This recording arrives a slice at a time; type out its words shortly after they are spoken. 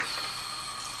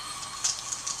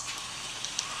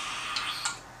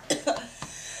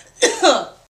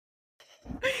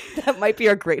That might be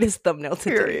our greatest thumbnail to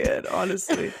Period,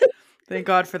 honestly. Thank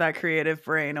God for that creative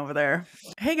brain over there.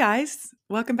 Hey guys,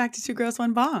 welcome back to Two Girls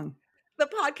One Bong. The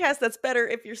podcast that's better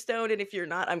if you're stoned, and if you're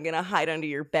not, I'm going to hide under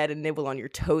your bed and nibble on your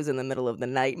toes in the middle of the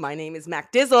night. My name is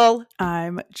MacDizzle.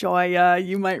 I'm Joya.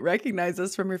 You might recognize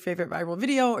us from your favorite viral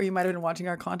video, or you might have been watching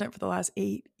our content for the last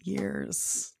 8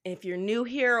 years. If you're new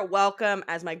here, welcome.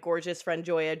 As my gorgeous friend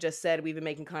Joya just said, we've been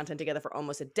making content together for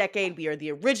almost a decade. We are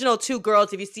the original two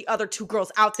girls. If you see other two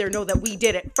girls out there, know that we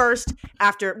did it first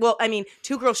after,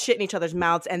 two girls shit in each other's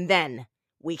mouths, and then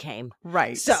we came.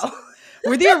 Right. So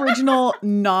we're the original,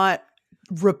 not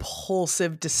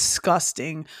repulsive,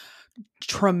 disgusting,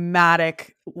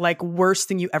 traumatic, like worst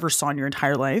thing you ever saw in your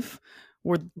entire life.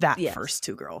 We're that first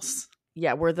two girls.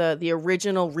 Yeah, we're the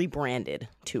original rebranded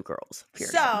two girls.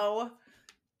 Period. So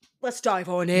let's dive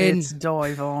on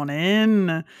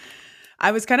in.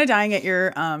 I was kind of dying at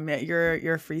your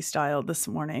freestyle this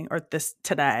morning or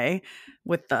today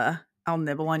with the I'll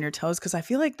nibble on your toes, because I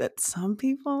feel like that some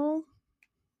people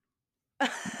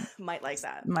might like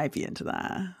that. Might be into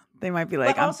that. They might be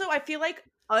like, but also I feel like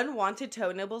unwanted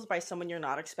toe nibbles by someone you're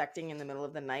not expecting in the middle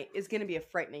of the night is going to be a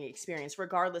frightening experience,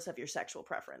 regardless of your sexual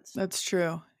preference. That's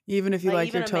true. Even if you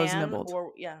like your toes nibbled.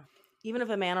 Even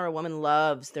if a man or a woman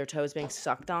loves their toes being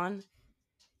sucked on,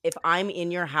 if I'm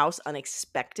in your house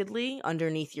unexpectedly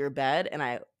underneath your bed and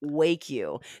I wake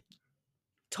you,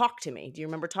 talk to me. Do you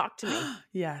remember Talk to Me?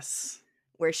 Yes.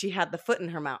 Where she had the foot in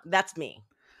her mouth. That's me.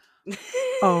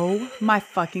 Oh my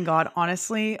fucking God.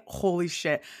 Honestly, holy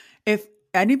shit. If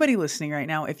anybody listening right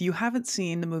now, if you haven't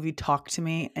seen the movie Talk to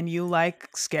Me and you like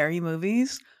scary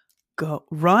movies, go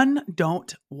run,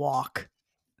 don't walk.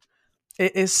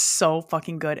 It is so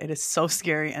fucking good. It is so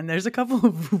scary. And there's a couple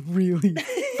of really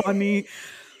funny,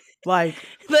 like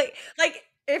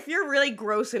if you're really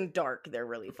gross and dark, they're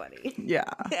really funny. Yeah.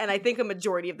 And I think a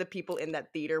majority of the people in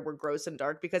that theater were gross and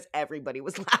dark because everybody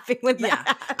was laughing with that.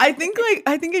 Yeah. I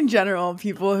think in general,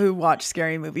 people who watch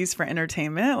scary movies for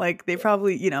entertainment, like they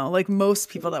probably, like most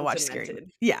people that watch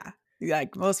scary. Yeah.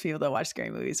 Like most people that watch scary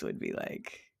movies would be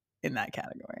like in that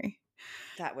category.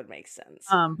 That would make sense.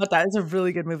 But that is a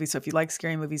really good movie. So if you like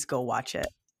scary movies, go watch it.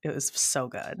 It was so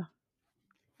good.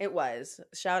 It was.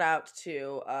 Shout out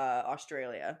to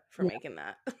Australia for making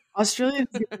that. Australia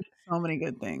has so many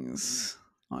good things,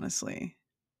 honestly.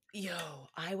 Yo,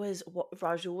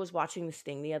 Rajul was watching this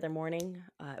thing the other morning.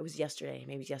 It was yesterday,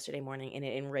 maybe yesterday morning, and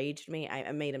it enraged me.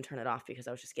 I made him turn it off because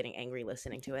I was just getting angry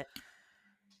listening to it.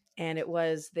 And it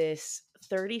was this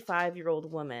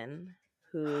 35-year-old woman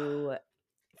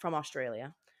from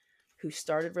Australia who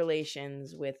started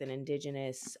relations with an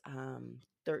Indigenous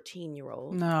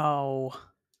 13-year-old. No.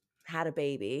 Had a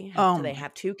baby. So they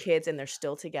have 2 kids and they're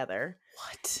still together.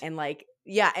 What? And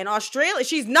in Australia,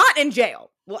 she's not in jail.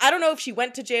 Well, I don't know if she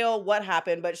went to jail, what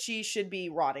happened, but she should be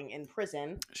rotting in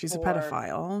prison. She's a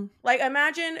pedophile.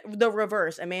 Imagine the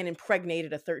reverse. A man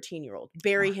impregnated a 13-year-old.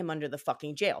 Bury him under the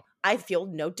fucking jail. I feel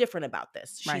no different about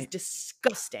this. She's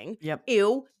disgusting. Yep.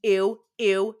 Ew, ew,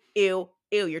 ew, ew,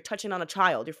 ew. You're touching on a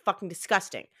child. You're fucking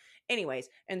disgusting. Anyways,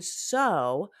 and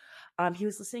so he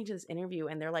was listening to this interview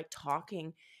and they're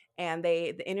talking. And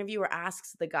the interviewer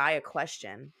asks the guy a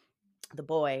question, the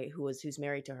boy who's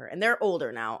married to her, and they're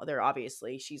older now. They're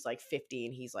obviously, she's 50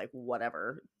 and he's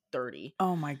 30.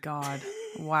 Oh my God!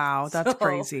 Wow, that's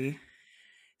crazy.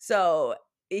 So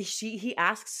he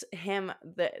asks him,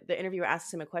 the interviewer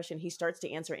asks him a question. He starts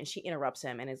to answer it, and she interrupts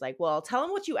him and is like, "Well, tell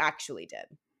him what you actually did.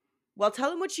 Well,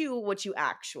 tell him what you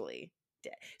actually."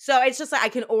 So it's just I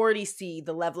can already see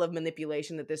the level of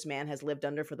manipulation that this man has lived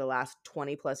under for the last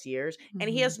 20 plus years. And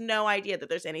he has no idea that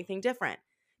there's anything different.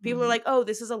 People are like, oh,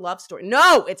 this is a love story.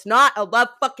 No, it's not a love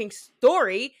fucking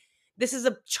story. This is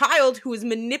a child who is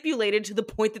manipulated to the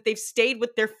point that they've stayed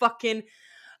with their fucking,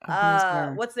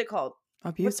 what's it called?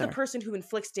 Abuser. What's the person who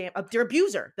inflicts their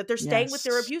abuser, that they're staying with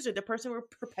their abuser, the person who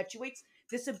perpetuates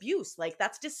this abuse.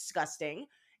 That's disgusting.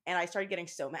 And I started getting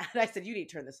so mad. I said, you need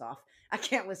to turn this off. I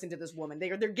can't listen to this woman.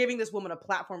 They're giving this woman a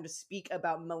platform to speak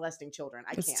about molesting children.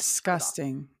 It's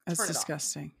disgusting. It's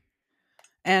disgusting.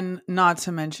 And not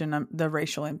to mention the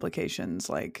racial implications,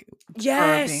 her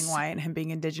being white and him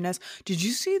being Indigenous. Did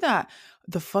you see that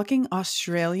the fucking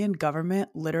Australian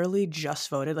government literally just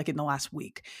voted, in the last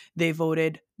week, they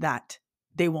voted that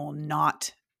they will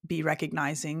not be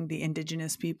recognizing the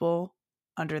Indigenous people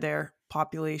under their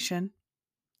population?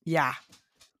 Yeah.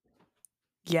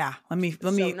 Yeah, let me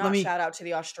shout out to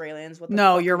the Australians.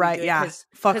 No, you're right. Yeah,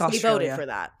 fuck Australia. They voted for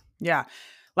that. Yeah,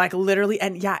 literally,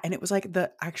 and it was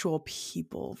the actual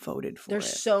people voted for it.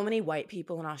 There's so many white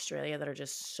people in Australia that are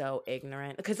just so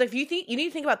ignorant. Because if you need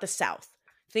to think about the South.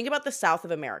 Think about the South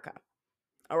of America.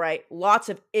 All right. Lots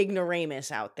of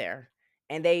ignoramus out there.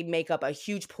 And they make up a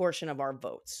huge portion of our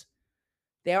votes.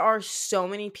 There are so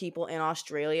many people in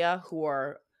Australia who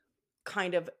are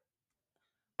kind of,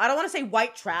 I don't want to say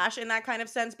white trash in that kind of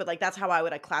sense, but like that's how I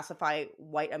would classify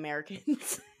white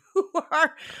Americans who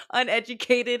are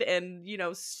uneducated and, you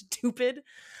know, stupid.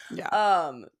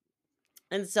 Yeah.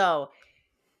 And so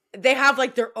they have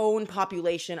like their own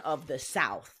population of the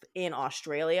South in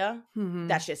Australia.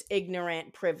 That's just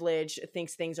ignorant, privileged,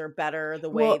 thinks things are better the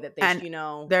way that they, you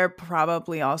know. They're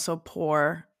probably also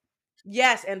poor.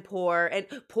 Yes, and poor. And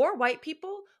poor white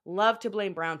people love to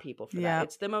blame brown people for that.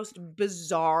 It's the most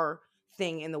bizarre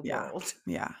thing in the world.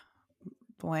 Yeah.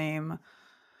 Blame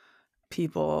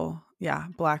people,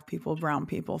 black people, brown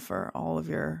people for all of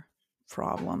your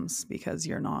problems because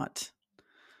you're not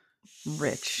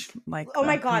rich. Like, oh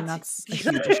my God. That's a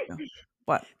huge issue.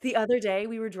 What? The other day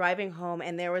we were driving home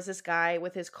and there was this guy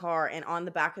with his car, and on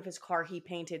the back of his car he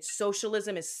painted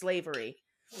 "Socialism is slavery."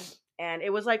 And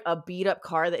it was like a beat up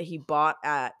car that he bought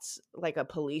at like a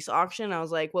police auction. I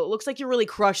was like, well, it looks like you're really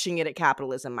crushing it at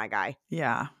capitalism, my guy.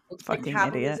 Yeah. Looks fucking like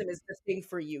capitalism is the thing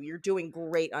for you. You're doing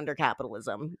great under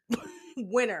capitalism.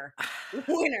 Winner.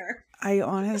 I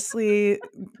honestly,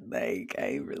 like,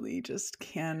 I really just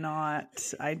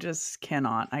cannot. I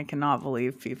cannot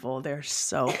believe people. They're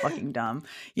so fucking dumb.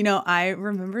 You know, I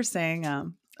remember saying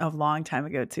a long time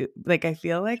ago too, like, I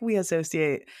feel like we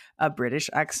associate a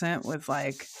British accent with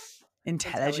like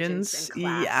intelligence.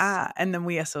 Yeah. And then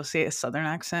we associate a Southern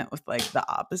accent with like the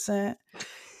opposite.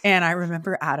 And I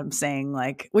remember Adam saying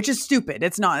like, which is stupid.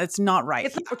 It's not right.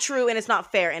 It's not true and it's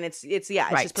not fair. And it's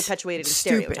just perpetuated in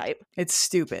stereotype. It's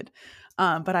stupid.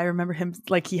 But I remember him,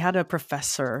 like, he had a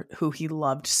professor who he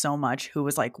loved so much, who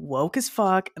was like woke as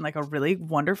fuck and like a really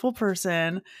wonderful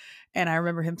person. And I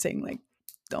remember him saying like,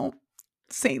 don't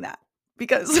say that,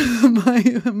 because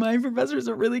my professor is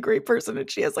a really great person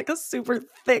and she has like a super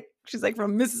thick, she's like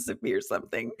from Mississippi or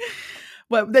something.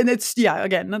 But then it's,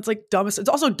 again, that's like dumbest. It's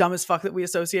also dumb as fuck that we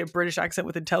associate British accent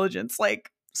with intelligence. Like,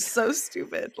 so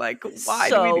stupid. Like, why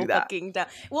do we do that? Fucking dumb.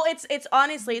 Well, it's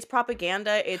honestly, it's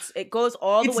propaganda. It goes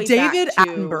all the way David back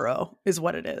to Attenborough is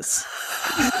what it is.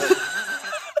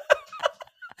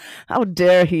 How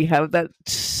dare he have that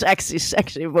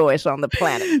sexy voice on the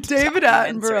planet? David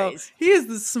Attenborough. He is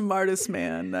the smartest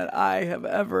man that I have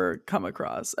ever come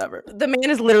across, ever. The man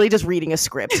is literally just reading a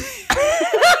script.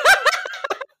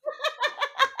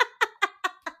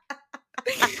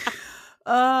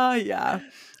 Yeah.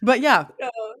 But yeah.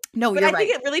 No, you're right. I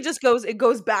think it really just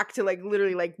goes back to like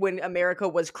literally like when America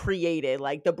was created.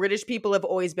 Like the British people have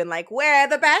always been like, we're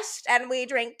the best and we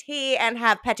drink tea and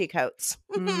have petticoats.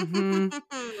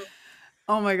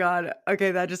 Oh my God.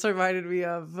 Okay, that just reminded me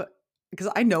of, because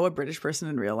I know a British person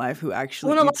in real life who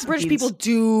actually. Well, a lot of British people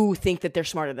do think that they're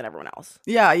smarter than everyone else.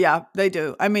 Yeah, they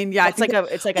do. I mean, yeah, it's like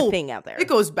a thing out there. It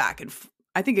goes back and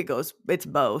I think it's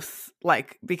both.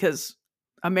 Like, because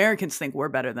Americans think we're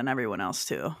better than everyone else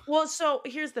too. Well, so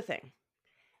here's the thing.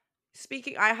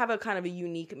 I have a kind of a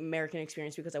unique American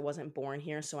experience because I wasn't born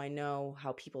here, so I know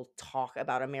how people talk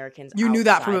about Americans. You knew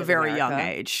that from a very young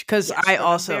age, because I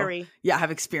also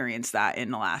have experienced that in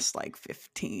the last like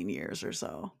 15 years or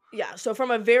so. Yeah, so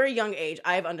from a very young age,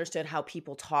 I've understood how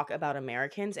people talk about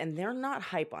Americans, and they're not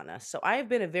hype on us. So I have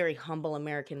been a very humble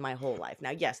American my whole life. Now,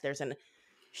 yes, there's a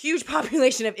huge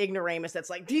population of ignoramus that's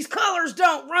like, these colors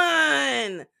don't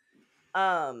run.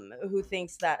 Who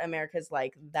thinks that America's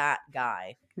like that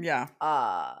guy. Yeah.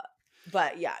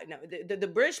 But yeah, no, the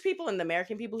British people and the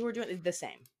American people who are doing it, the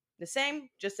same,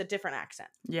 just a different accent.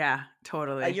 Yeah,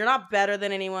 totally. You're not better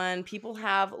than anyone. People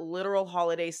have literal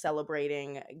holidays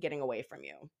celebrating getting away from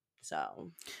you.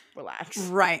 So relax.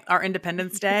 Right. Our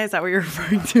Independence Day, is that what you're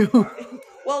referring to?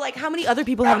 Well, like how many other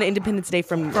people have an Independence Day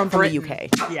from the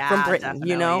UK? Yeah, from Britain, definitely.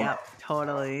 You know? Yep.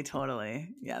 Totally.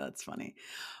 Yeah, that's funny.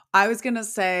 I was gonna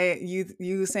say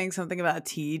you saying something about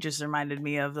tea just reminded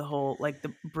me of the whole like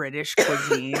the British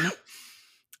cuisine.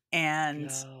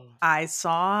 And I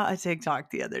saw a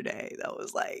TikTok the other day that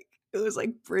was like, it was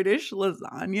like British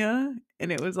lasagna,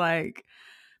 and it was like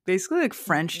basically like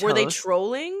French toast. Were they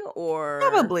trolling or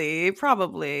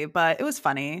probably, but it was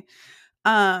funny.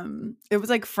 It was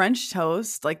like French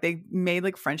toast, like they made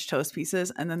like French toast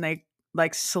pieces and then they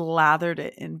like slathered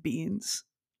it in beans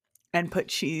and put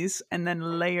cheese and then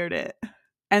layered it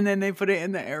and then they put it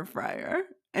in the air fryer.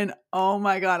 And oh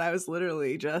my God, I was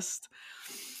literally just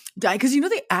dying, because you know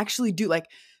they actually do like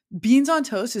beans on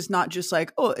toast is not just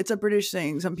like, oh, it's a British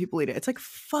thing, some people eat it. It's like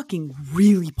fucking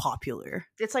really popular.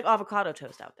 It's like avocado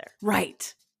toast out there.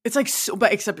 Right. It's like,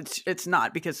 but except it's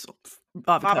not, because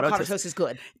avocado toast is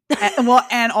good.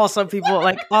 And also people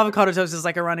like avocado toast is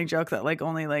like a running joke that like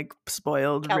only like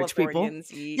spoiled rich people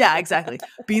eat. Yeah, exactly.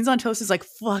 Beans on toast is like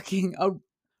fucking a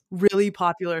really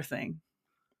popular thing.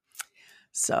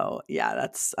 So yeah,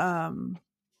 that's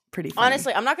pretty funny.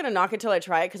 Honestly, I'm not gonna knock it till I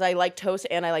try it, because I like toast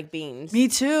and I like beans. Me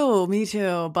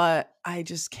too, but I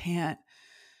just can't.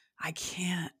 I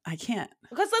can't.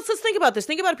 Because let's think about this.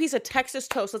 Think about a piece of Texas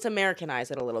toast. Let's Americanize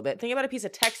it a little bit. Think about a piece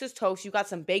of Texas toast. You got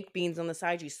some baked beans on the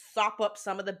side. You sop up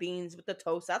some of the beans with the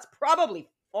toast. That's probably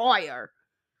fire.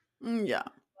 Yeah.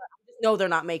 I just know they're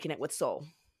not making it with soul.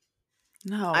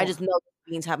 No. I just know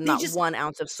beans have not 1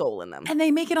 ounce of soul in them. And they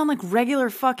make it on like regular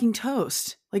fucking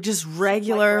toast. Like just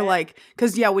regular, like,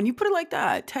 because yeah, when you put it like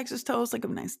that, Texas toast, like a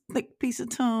nice thick piece of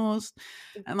toast,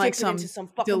 and like some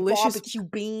fucking delicious barbecue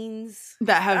beans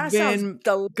that have been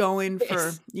going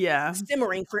for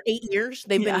simmering for 8 years.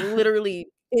 They've been literally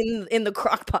in the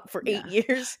crock pot for 8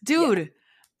 years, dude.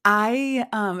 I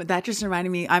that just reminded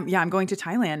me. I'm going to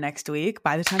Thailand next week.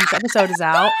 By the time this episode is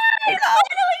out.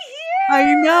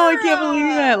 I know, I can't believe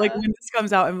it. Like when this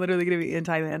comes out, I'm literally going to be in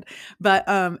Thailand. But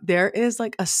there is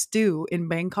like a stew in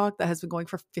Bangkok that has been going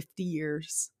for 50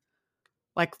 years.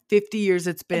 Like 50 years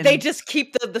it's been. They just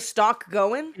keep the stock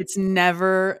going? It's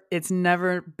never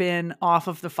been off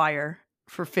of the fire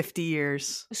for 50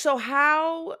 years. So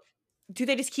how do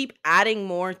they just keep adding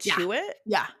more to it?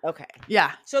 Yeah. Okay.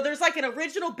 Yeah. So there's like an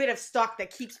original bit of stock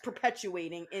that keeps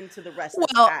perpetuating into the rest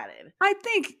that's added. I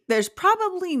think there's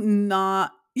probably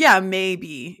not. Yeah,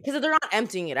 maybe. Because they're not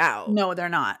emptying it out. No, they're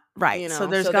not. Right. You know? So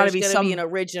there's got to be an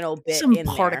original bit some in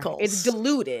particles. There. It's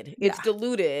diluted. It's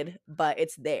diluted, but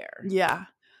it's there. Yeah.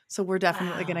 So we're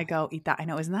definitely going to go eat that. I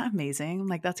know. Isn't that amazing?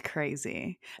 Like, that's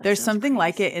crazy. There's something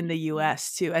like it in the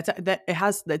US too. It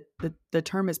has the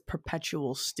term is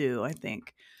perpetual stew, I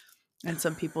think. And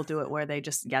some people do it where they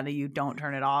just, you don't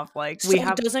turn it off. Like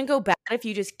it doesn't go bad if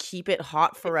you just keep it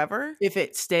hot forever? If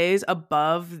it stays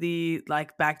above the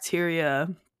like bacteria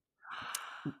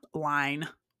line,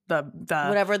 the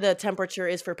whatever the temperature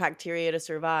is for bacteria to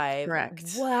survive.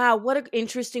 Correct. Wow, what an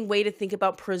interesting way to think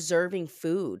about preserving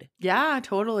food. Yeah,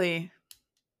 totally.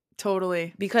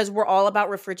 Because we're all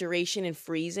about refrigeration and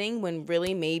freezing, when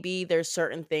really maybe there's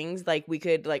certain things like we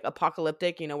could, like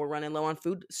apocalyptic, we're running low on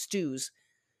food. Stews.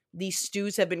 These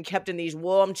stews have been kept in these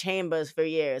warm chambers for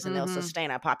years, and they'll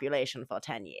sustain our population for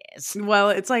 10 years. Well,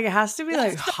 it's like it has to be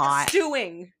like hot.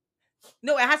 Stewing.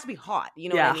 No, it has to be hot. You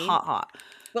know what I mean? Hot.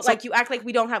 But like you act like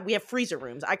we have freezer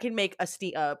rooms. I can make a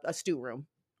stew room.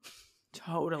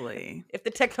 Totally. If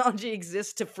the technology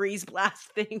exists to freeze blast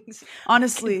things.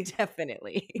 Honestly,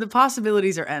 definitely. The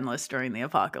possibilities are endless during the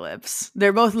apocalypse.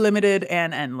 They're both limited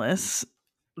and endless.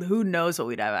 Who knows what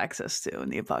we'd have access to in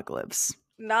the apocalypse?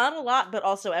 Not a lot, but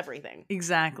also everything.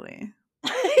 Exactly.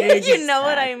 You know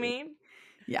what I mean?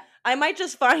 Yeah. I might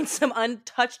just find some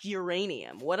untouched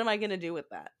uranium. What am I going to do with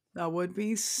that? That would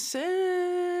be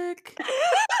sick.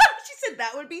 She said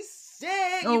that would be sick.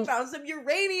 Oh. You found some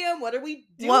uranium. What are we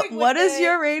doing with it? What does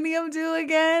uranium do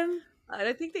again?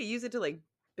 I think they use it to like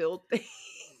build things.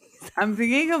 I'm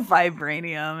thinking of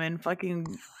vibranium and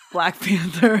fucking Black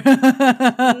Panther.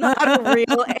 Not a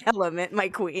real element, my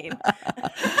queen.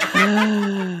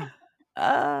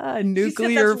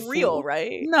 Nuclear that's real,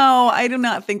 right? No, I do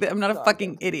not think that. I'm not a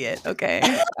fucking idiot. Okay,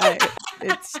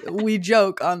 we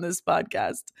joke on this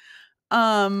podcast.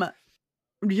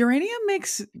 Uranium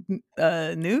makes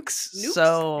nukes.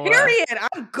 So period.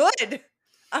 I'm good.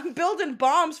 I'm building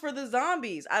bombs for the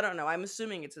zombies. I don't know. I'm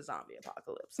assuming it's a zombie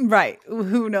apocalypse. Right.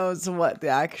 Who knows what the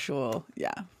actual?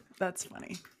 Yeah, that's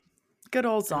funny. Good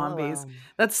old zombies.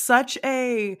 That's such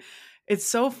a. It's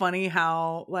so funny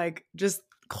how like just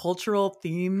cultural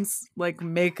themes like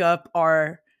make up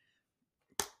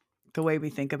the way we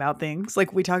think about things.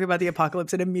 Like we talk about the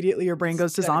apocalypse and immediately your brain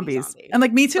goes to zombies. And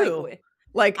like me too.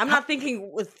 Like I'm not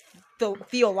thinking with the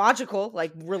theological,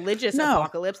 like religious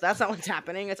apocalypse. That's not what's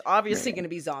happening. It's obviously going to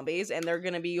be zombies, and they're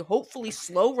going to be hopefully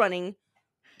slow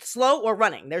or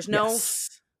running. There's no,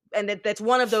 and that's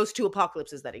one of those two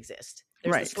apocalypses that exist.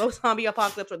 There's the slow zombie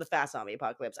apocalypse or the fast zombie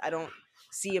apocalypse. I don't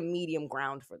see a medium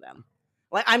ground for them.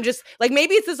 Like I'm just like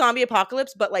maybe it's the zombie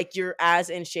apocalypse, but like you're as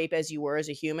in shape as you were as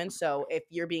a human. So if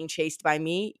you're being chased by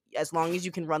me, as long as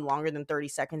you can run longer than 30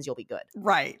 seconds, you'll be good.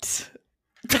 Right.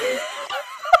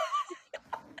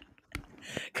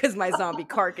 Because my zombie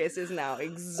carcass is now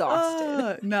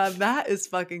exhausted. No, that is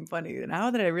fucking funny.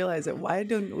 Now that I realize it, why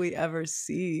don't we ever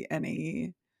see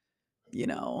any,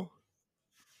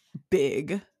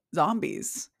 big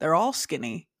zombies? They're all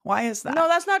skinny. Why is that? No,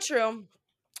 that's not true.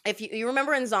 If you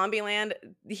remember in Zombieland,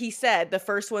 he said the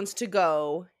first ones to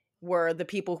go were the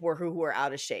people who were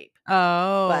out of shape.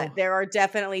 Oh. But there are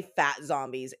definitely fat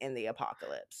zombies in the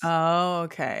apocalypse. Oh,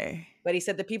 okay. But he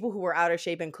said the people who were out of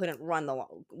shape and couldn't run the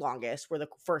longest were the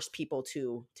first people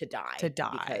to die.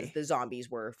 Because the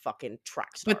zombies were fucking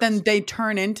track stars. But then they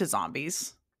turn into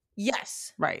zombies.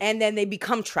 Yes. Right. And then they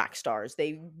become track stars.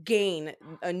 They gain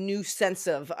a new sense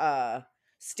of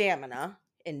stamina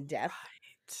in death.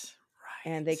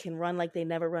 Right. And they can run like they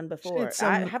never run before.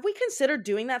 Have we considered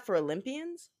doing that for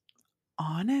Olympians?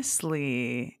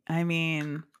 Honestly, I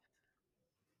mean,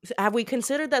 have we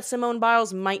considered that Simone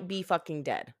Biles might be fucking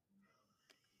dead?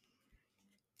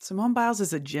 Simone Biles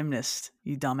is a gymnast,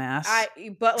 you dumbass.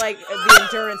 But like the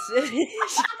endurance,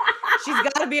 she's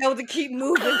got to be able to keep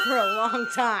moving for a long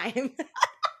time.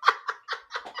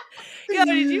 Yo,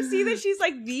 did you see that she's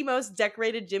like the most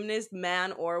decorated gymnast,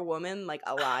 man or woman, like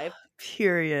alive?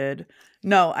 Period.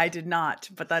 No, I did not,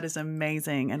 but that is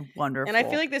amazing and wonderful. And I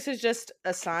feel like this is just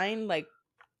a sign, like,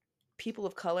 people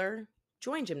of color,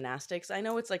 join gymnastics. I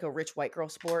know it's like a rich white girl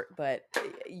sport, but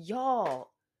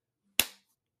y'all.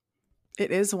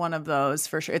 It is one of those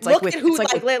for sure. It's look like at who,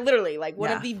 like literally, like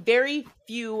one of the very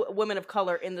few women of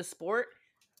color in the sport,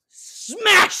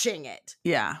 smashing it.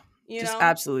 Yeah. Just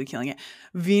absolutely killing it.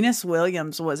 Venus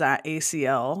Williams was at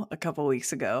ACL a couple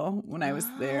weeks ago when I was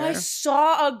there. I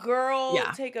saw a girl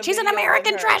take a She's an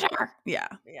American treasure. Yeah.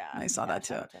 Yeah. I saw that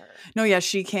too. No, yeah,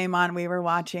 she came on. We were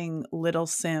watching Little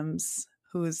Sims,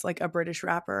 who's like a British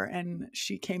rapper, and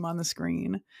she came on the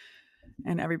screen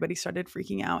and everybody started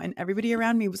freaking out. And everybody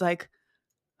around me was like,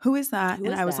 who is that?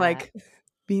 And I was like,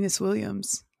 Venus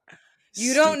Williams.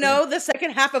 You don't know the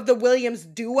second half of the Williams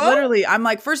duo? Literally, I'm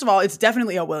like, first of all, it's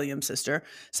definitely a Williams sister.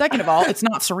 Second of all, it's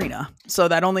not Serena. So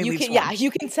that only leaves one. Yeah, you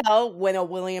can tell when a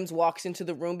Williams walks into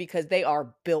the room because they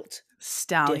are built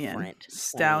Stallion.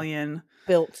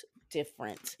 Built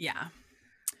different. Yeah.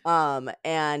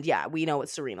 And yeah, we know what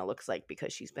Serena looks like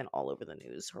because she's been all over the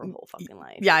news her whole fucking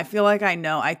life. Yeah, I feel like I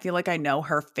know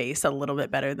her face a little bit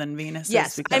better than Venus.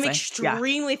 Yes, I'm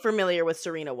extremely familiar with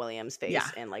Serena Williams' face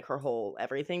and like her whole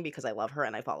everything because I love her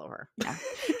and I follow her. Yeah,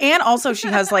 and also she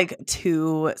has like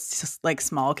 2 like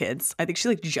small kids. I think she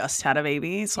like just had a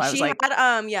baby, so I was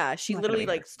like, she literally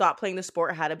like stopped playing the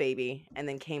sport, had a baby, and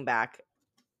then came back,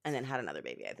 and then had another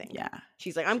baby. I think. Yeah,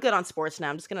 she's like, I'm good on sports now.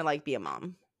 I'm just gonna like be a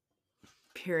mom.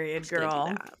 Period,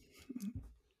 girl.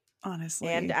 Honestly,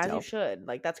 and as you should.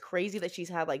 Like, that's crazy that she's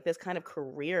had like this kind of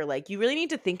career. Like, you really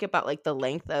need to think about like the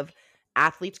length of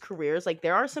athletes' careers. Like,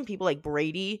 there are some people like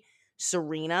Brady,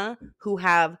 Serena, who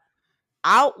have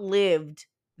outlived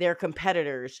their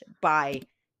competitors by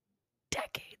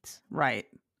decades. Right.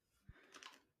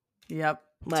 Yep.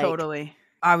 Like, totally.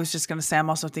 I was just gonna say, I'm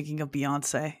also thinking of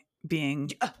Beyonce being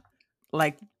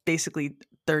like basically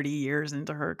 30 years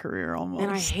into her career almost.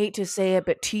 And I hate to say it,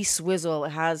 but T-Swizzle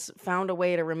has found a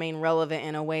way to remain relevant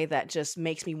in a way that just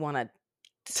makes me want to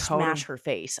smash her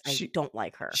face. I don't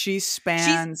like her. She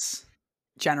spans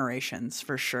generations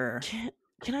for sure.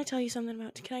 Can I tell you something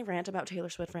can I rant about Taylor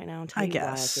Swift right now and tell you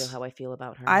why I feel how I feel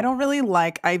about her?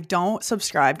 I don't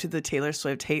subscribe to the Taylor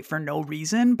Swift hate for no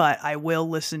reason, but I will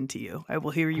listen to you. I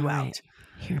will hear you out.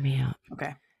 Hear me out.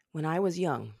 Okay. When I was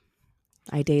young,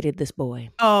 I dated this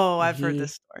boy. Oh, I've heard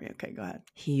this story. Okay, go ahead.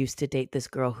 He used to date this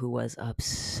girl who was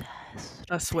obsessed.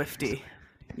 A Swiftie,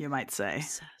 you might say.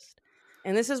 Obsessed.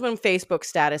 And this is when Facebook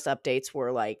status updates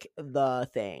were like the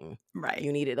thing. Right.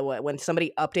 You needed when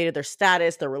somebody updated their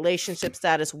status, their relationship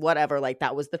status, whatever, like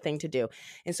that was the thing to do.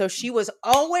 And so she was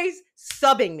always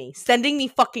subbing me, sending me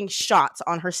fucking shots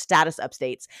on her status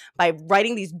updates by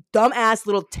writing these dumbass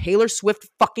little Taylor Swift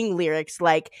fucking lyrics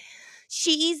like,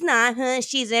 she's not,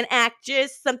 she's an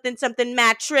actress, something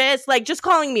mattress, like just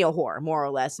calling me a whore, more or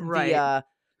less, via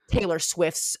Taylor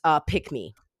Swift's pick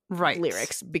me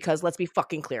lyrics. Because let's be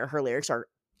fucking clear, her lyrics are,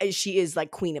 she is like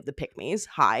queen of the pick me's.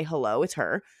 Hi, hello, it's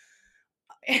her.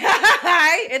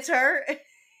 Hi, it's her.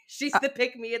 She's the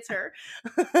pick me, it's her.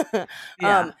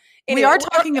 Yeah. We are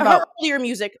talking about her earlier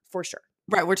music for sure.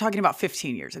 Right, we're talking about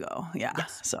 15 years ago. Yeah.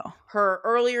 Yes. So her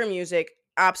earlier music,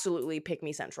 absolutely pick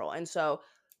me central. And so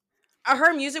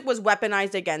her music was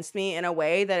weaponized against me in a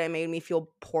way that it made me feel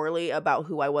poorly about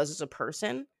who I was as a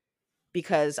person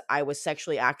because I was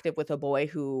sexually active with a boy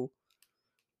who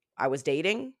I was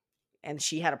dating and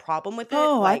she had a problem with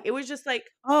it. It was just like,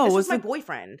 this was my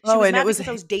boyfriend. She was mad because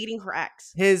I was dating her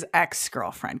ex. His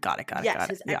ex-girlfriend. Got it. Yes,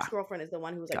 his ex-girlfriend is the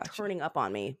one who was like turning up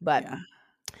on me. But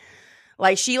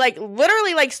like she like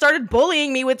literally like started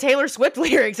bullying me with Taylor Swift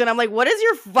lyrics. And I'm like, what is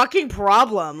your fucking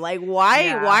problem? Like,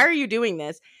 why are you doing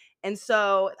this? And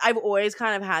so I've always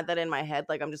kind of had that in my head.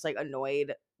 Like, I'm just like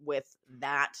annoyed with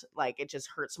that. Like, it just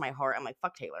hurts my heart. I'm like,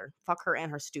 fuck Taylor. Fuck her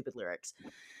and her stupid lyrics.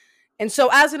 And so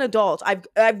as an adult,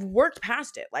 I've worked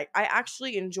past it. Like, I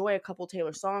actually enjoy a couple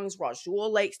Taylor songs.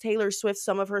 Rajul likes Taylor Swift,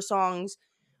 some of her songs.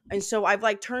 And so I've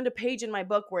like turned a page in my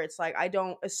book where it's like I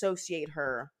don't associate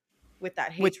her with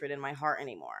that hatred in my heart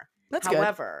anymore. That's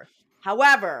however,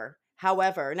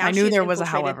 now I knew she's there was a infiltrated the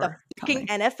however fucking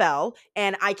coming. NFL,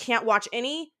 and I can't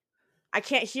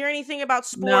hear anything about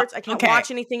sports. No, I can't okay. watch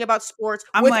anything about sports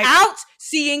I'm without like,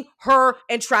 seeing her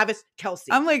and Travis Kelce.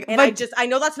 I'm like, and I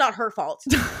know that's not her fault.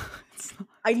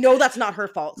 I know that's not her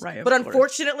fault. Right, but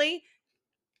unfortunately,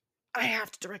 I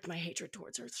have to direct my hatred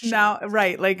towards her. Now,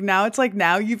 right. Like now it's like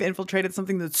now you've infiltrated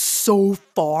something that's so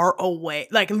far away.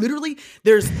 Like literally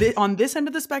there's on this end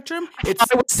of the spectrum, it's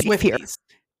Swifties.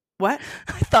 What?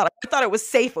 I thought it was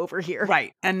safe over here.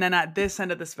 Right. And then at this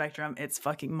end of the spectrum, it's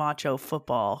fucking macho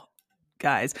football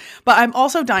guys. But I'm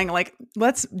also dying like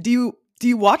do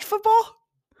you watch football?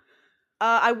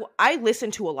 I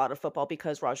listen to a lot of football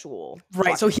because Rajul.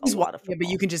 Right, so he's a lot of football. Yeah,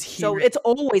 but you can just hear. So it's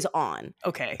always on.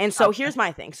 Okay. And so here's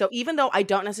my thing. So even though I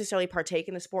don't necessarily partake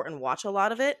in the sport and watch a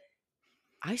lot of it,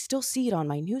 I still see it on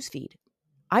my newsfeed.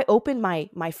 I opened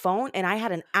my phone and I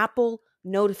had an Apple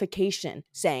notification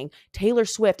saying Taylor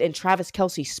Swift and Travis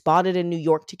Kelce spotted in New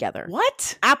York together.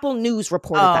 What? Apple News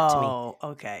reported that to me. Oh,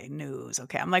 okay. News.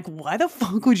 Okay. I'm like, why the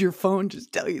fuck would your phone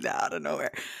just tell you that out of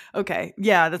nowhere? Okay.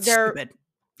 Yeah, that's stupid.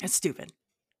 It's stupid.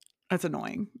 That's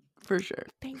annoying for sure.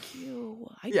 Thank you.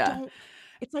 I don't.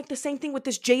 It's like the same thing with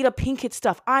this Jada Pinkett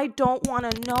stuff. I don't want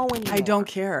to know anymore. I don't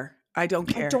care. I don't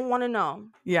want to know.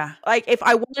 Yeah. Like if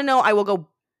I want to know, I will go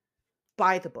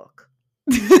buy the book.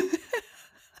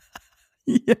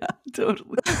 Yeah,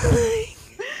 totally.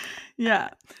 Yeah,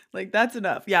 like that's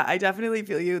enough. Yeah, I definitely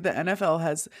feel you. The NFL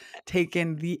has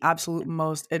taken the absolute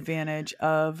most advantage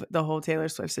of the whole Taylor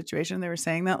Swift situation. They were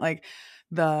saying that like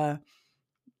the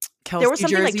Kelce there was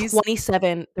something jerseys. Like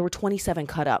 27. There were 27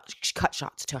 cut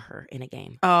shots to her in a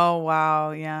game. Oh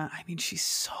wow, yeah. I mean, she's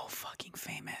so fucking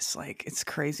famous. Like it's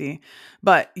crazy.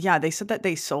 But yeah, they said that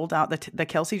they sold out the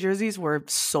Kelce jerseys were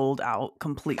sold out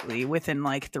completely within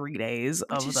like 3 days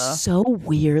Which is so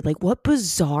weird. Like what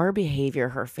bizarre behavior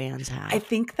her fans have. I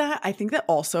think that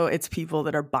also it's people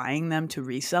that are buying them to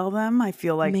resell them. I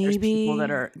feel like there's people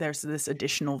that there's this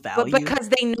additional value. But because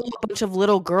they know a bunch of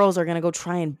little girls are gonna go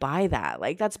try and buy that.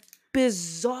 Like that's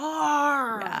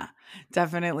bizarre. Yeah,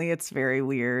 definitely. It's very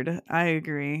weird. I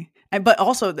agree. But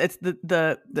also it's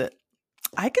the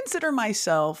I consider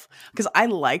myself, because I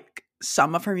like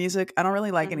some of her music. I don't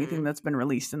really like anything that's been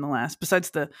released in the last,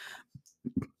 besides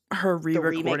her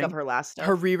re-recording. The remake of her last stuff.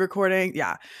 Her re-recording.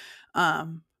 Yeah.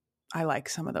 I like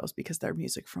some of those because they're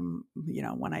music from,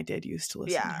 when I did used to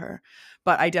listen to her.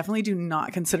 But I definitely do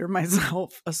not consider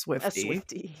myself a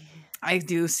Swiftie. I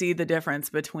do see the difference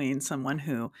between someone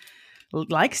who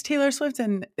likes Taylor Swift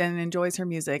and enjoys her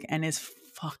music and is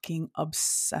fucking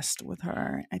obsessed with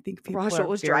her. I think people Rajul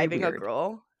was driving a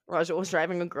girl. Rajul was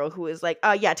driving a girl who is like,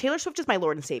 yeah, Taylor Swift is my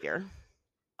Lord and Savior.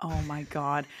 Oh my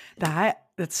God.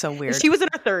 That's so weird. She was in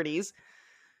her 30s.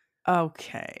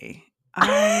 Okay.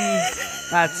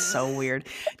 That's so weird.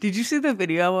 Did you see the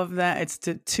video of that? It's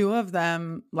two of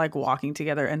them like walking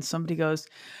together and somebody goes,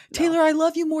 Taylor, I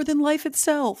love you more than life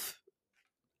itself.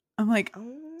 I'm like,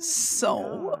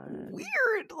 so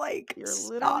weird. Like, you're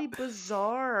literally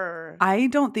bizarre. I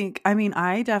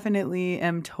definitely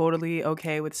am totally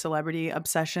okay with celebrity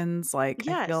obsessions. Like,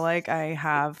 yes. I feel like I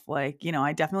have like,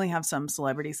 I definitely have some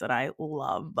celebrities that I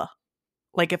love.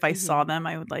 Like if I saw them,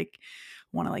 I would like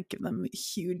want to like give them a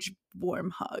huge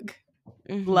warm hug.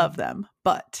 Love them.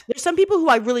 But there's some people who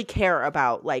I really care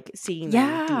about like seeing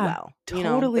them do well.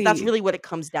 Totally. But that's really what it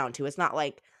comes down to. It's not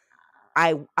like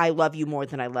I love you more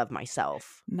than I love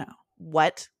myself. No.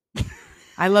 What?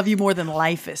 I love you more than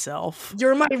life itself.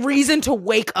 You're my reason to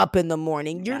wake up in the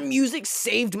morning. Your music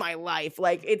saved my life.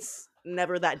 Like it's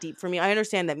never that deep for me. I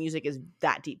understand that music is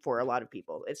that deep for a lot of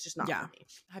people. It's just not for me.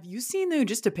 Have you seen though,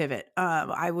 just to pivot,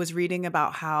 I was reading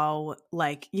about how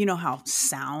like, how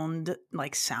sounds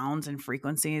and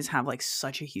frequencies have like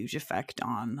such a huge effect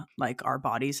on like our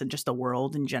bodies and just the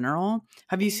world in general.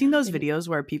 Have you seen those videos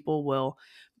where people will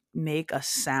make a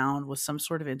sound with some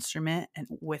sort of instrument and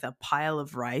with a pile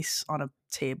of rice on a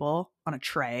table, on a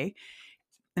tray,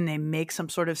 and they make some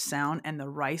sort of sound and the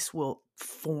rice will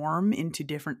form into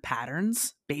different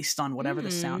patterns based on whatever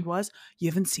the sound was? You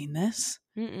haven't seen this?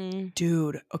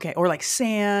 Dude. Okay. Or like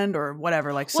sand or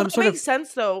whatever, like some sort of. It makes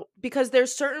sense though, because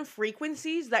there's certain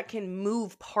frequencies that can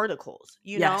move particles,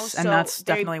 yes, and that's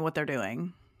definitely what they're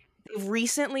doing. They've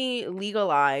recently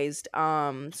legalized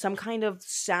some kind of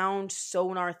sound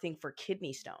sonar thing for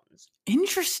kidney stones.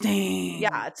 Interesting.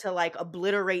 Yeah, to like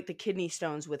obliterate the kidney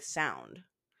stones with sound.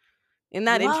 Isn't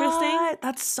that interesting?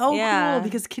 That's so cool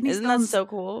because kidney stones. Isn't that so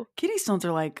cool? Kidney stones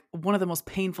are like one of the most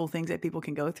painful things that people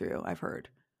can go through, I've heard.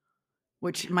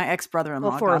 Which my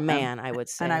ex-brother-in-law for got a man, them, I would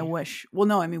say. And I wish. Well,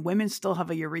 no, I mean, women still have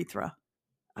a urethra.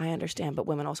 I understand, but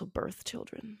women also birth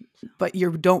children. So. But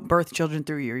you don't birth children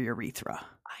through your urethra.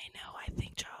 I know. I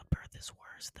think childbirth is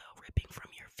worse, though, ripping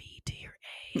from your V to your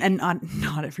A. And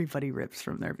not everybody rips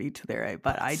from their V to their A,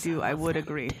 but I do. I would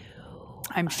agree. Do.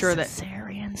 I'm sure that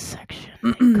cesarean section.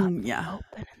 They cut me open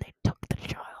and they took the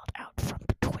child out from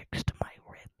betwixt my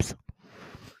ribs.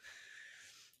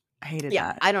 I hated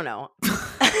that. I don't know.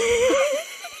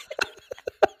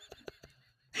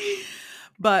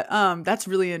 But that's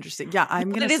really interesting. Yeah,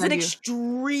 I'm gonna. It is an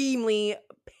extremely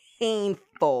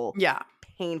painful,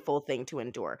 painful thing to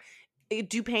endure.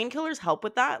 Do painkillers help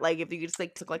with that? Like, if you just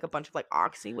like took like a bunch of like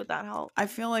oxy, would that help? I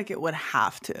feel like it would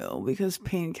have to because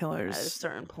painkillers at a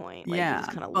certain point, like, you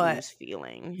just kind of lose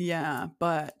feeling. Yeah,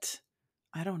 but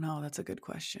I don't know. That's a good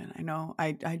question. I know.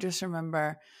 I just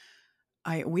remember.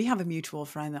 We have a mutual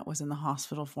friend that was in the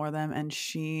hospital for them, and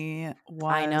she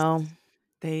was. I know.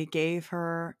 They gave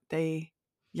her. They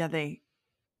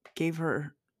gave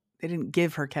her. They didn't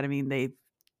give her ketamine. They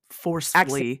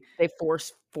forcefully. They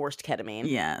forced ketamine.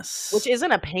 Yes, which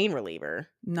isn't a pain reliever.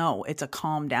 No, it's a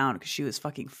calm down because she was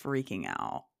fucking freaking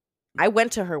out. I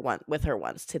went to her with her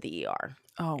once to the ER.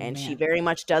 Oh, and man. She very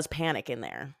much does panic in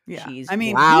there. Yeah, she's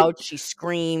loud. She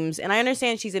screams, and I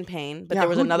understand she's in pain. But there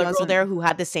was another girl there who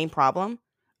had the same problem.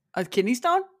 A kidney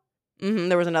stone? Mm-hmm.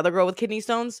 There was another girl with kidney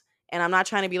stones, and I'm not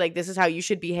trying to be like, this is how you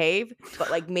should behave,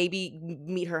 but like maybe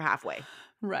meet her halfway.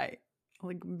 Right.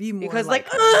 Like be more because like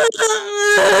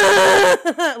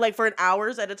like for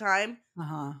hours at a time.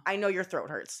 I know your throat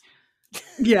hurts.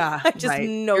 Yeah, I just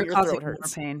know your throat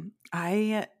hurts. More pain.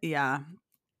 I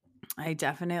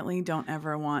definitely don't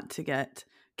ever want to get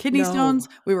kidney stones.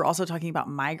 We were also talking about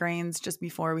migraines just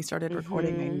before we started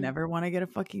recording. I never want to get a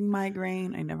fucking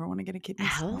migraine. I never want to get a kidney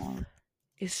stone.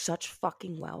 Is such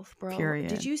fucking wealth, bro. Period.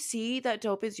 Did you see that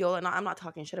Dope is Yola? No, I'm not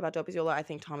talking shit about Dope is Yola. I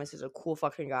think Thomas is a cool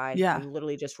fucking guy. Yeah. I'm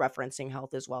literally just referencing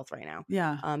health is wealth right now.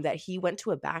 Yeah. That he went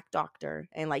to a back doctor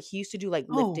and like he used to do like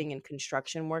lifting and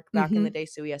construction work back in the day.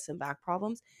 So he has some back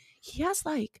problems. He has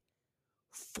like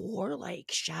 4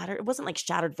 like shattered. It wasn't like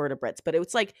shattered vertebrae, but it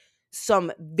was like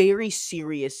some very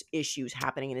serious issues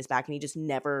happening in his back, and he just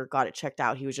never got it checked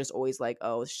out. He was just always like,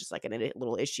 "Oh, it's just like a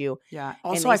little issue." Yeah.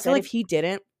 Also, I feel like if he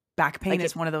didn't. Back pain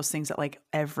is one of those things that like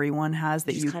everyone has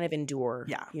that you kind of endure.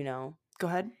 Yeah. You know? Go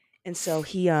ahead. And so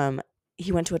he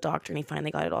went to a doctor and he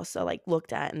finally got it also like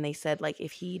looked at, and they said like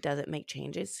if he doesn't make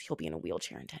changes, he'll be in a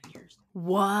wheelchair in 10 years.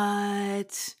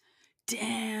 What?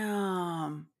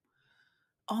 Damn.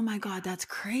 Oh my God, that's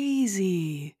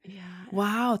crazy. Yeah.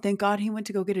 Wow. Thank God he went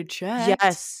to go get it checked.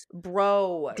 Yes,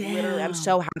 bro. Damn. Literally, I'm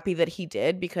so happy that he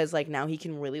did, because like now he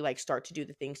can really like start to do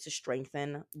the things to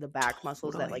strengthen the back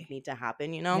muscles that like need to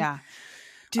happen, you know? Yeah.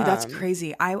 Dude, that's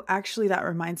crazy. That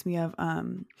reminds me of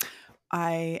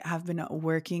I have been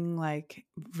working like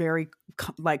very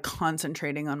like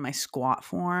concentrating on my squat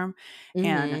form.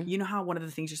 And you know how one of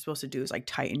the things you're supposed to do is like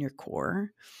tighten your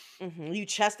core? You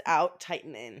chest out,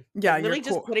 tighten in. Yeah, like, literally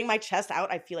just putting my chest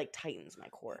out, I feel like tightens my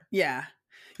core. Yeah.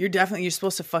 You're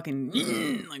supposed to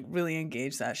fucking like really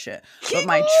engage that shit. But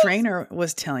my trainer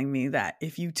was telling me that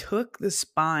if you took the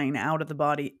spine out of the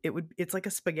body, it's like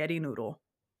a spaghetti noodle.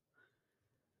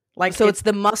 Like, so it's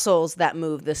the muscles that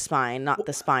move the spine, not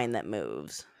the spine that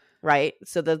moves, right?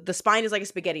 So the spine is like a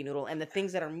spaghetti noodle, and the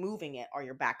things that are moving it are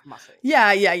your back muscles.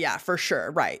 Yeah, for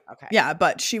sure, right? Okay. Yeah,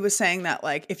 but she was saying that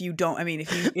like if you don't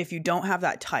have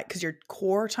that tight, because your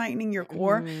core tightening your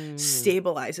core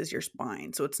stabilizes your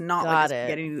spine, so it's not like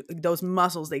spaghetti. Those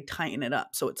muscles, they tighten it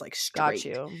up, so it's like straight. Got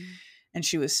you. And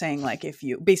she was saying like if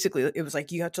you basically, it was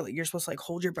like you're supposed to like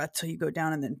hold your breath till you go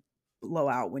down and then blow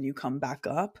out when you come back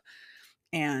up.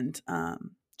 And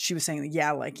she was saying,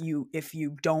 yeah, like if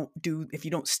you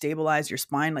don't stabilize your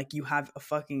spine, like you have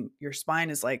your spine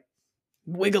is like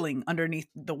wiggling underneath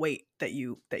the weight that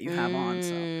you have on.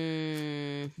 So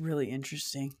really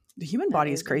interesting. The human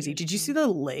body is crazy. Did you see the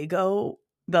Lego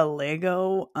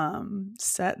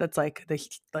set that's like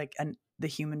the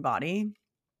human body?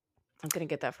 I'm gonna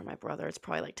get that for my brother. It's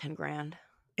probably like 10 grand.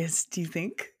 Do you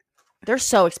think? They're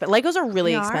so expensive. Legos are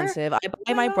really expensive. I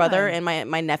buy my brother and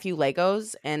my nephew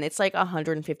Legos, and it's like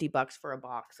 $150 for a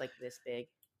box like this big.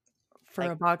 For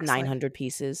like a box, 900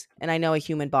 pieces. And I know a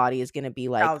human body is going to be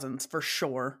like thousands for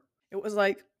sure. It was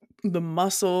like the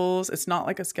muscles. It's not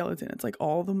like a skeleton. It's like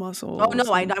all the muscles. Oh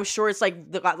no, I'm sure it's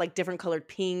like they got like different colored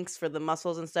pinks for the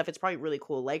muscles and stuff. It's probably really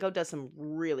cool. Lego does some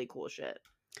really cool shit.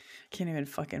 Can't even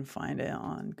fucking find it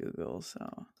on Google.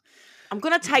 So I'm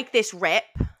gonna take this rip.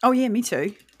 Oh yeah, me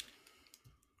too.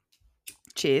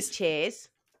 Cheers. Cheers.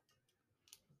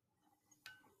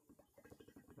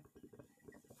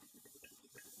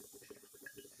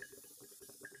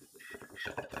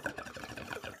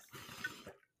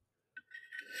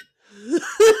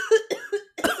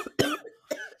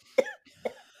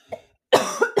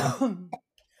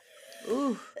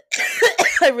 Ooh.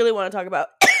 I really want to talk about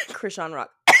Krishan Rock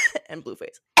and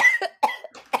Blueface.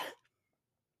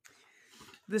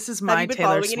 This is my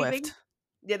Taylor Swift. Anything?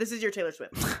 Yeah, this is your Taylor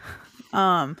Swift.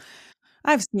 I've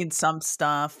seen some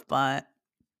stuff, but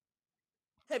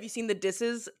have you seen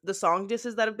the song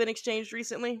disses that have been exchanged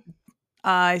recently?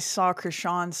 I saw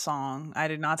Krishan's song. I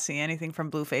did not see anything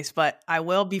from Blueface, but I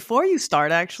will. Before you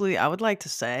start, actually, I would like to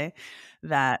say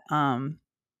that the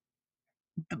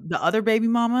other baby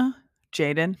mama,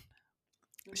 Jaden,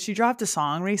 she dropped a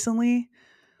song recently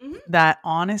that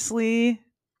honestly,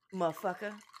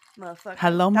 motherfucker.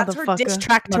 Hello, that's motherfucker. Her diss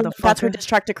track that's her diss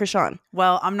track to Krishan.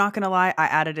 Well, I'm not gonna lie, I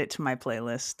added it to my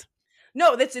playlist.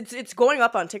 No, it's going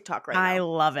up on TikTok right now. I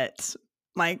love it.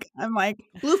 Like, I'm like,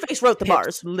 Blueface wrote the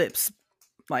bars, lips,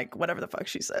 like whatever the fuck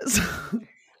she says.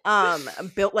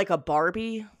 Built like a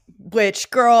Barbie.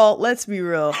 Which, girl, let's be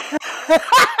real.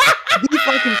 Be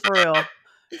fucking for real.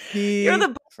 You're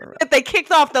the if they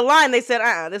kicked off the line, they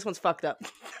said, this one's fucked up.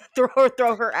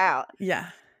 throw her out. Yeah.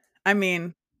 I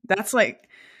mean, that's like,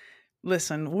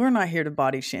 listen, we're not here to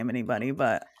body shame anybody,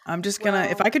 but I'm just gonna,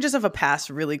 if I could just have a pass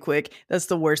really quick, that's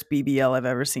the worst BBL I've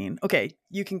ever seen. Okay,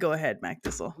 you can go ahead,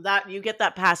 MacDizzle. That you get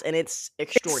that pass, and it's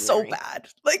extraordinary. It's so bad.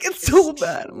 Like, it's so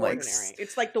bad. I'm like,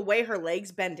 it's like the way her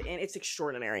legs bend in. It's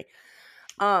extraordinary.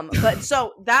 But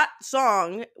so that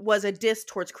song was a diss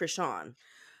towards Krishan.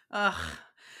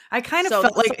 I kind of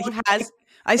felt like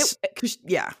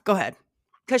yeah, go ahead.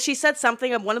 Because she said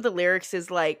something of one of the lyrics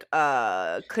is like,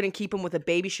 couldn't keep him with a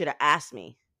baby, should have asked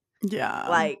me. Yeah.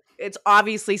 Like, it's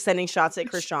obviously sending shots at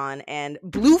Krishan, and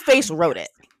Blueface wrote it.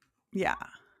 Yeah.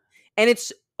 And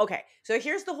it's, okay, so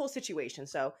here's the whole situation.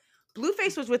 So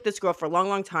Blueface was with this girl for a long,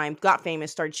 long time, got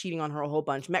famous, started cheating on her a whole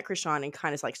bunch, met Krishan, and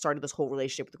kind of like started this whole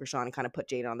relationship with Krishan and kind of put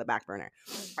Jaden on the back burner.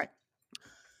 All right.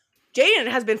 Jaden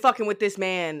has been fucking with this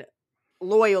man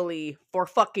loyally for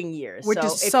fucking years. Which so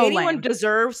is if so anyone lame.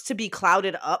 Deserves to be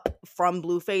clouded up from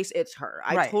Blueface, it's her.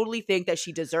 I totally think that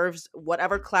she deserves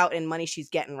whatever clout and money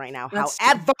she's getting right now. That's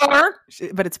However,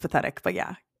 but it's pathetic. But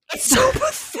yeah, it's so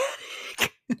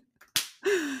pathetic.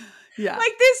 Yeah,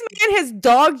 like, this man has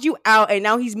dogged you out, and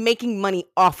now he's making money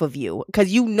off of you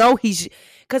because you know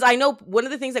because I know one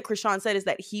of the things that Krishan said is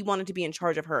that he wanted to be in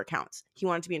charge of her accounts. He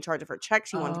wanted to be in charge of her checks.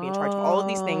 He wanted to be in charge of all of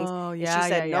these things. And she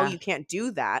said, no, you can't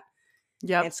do that.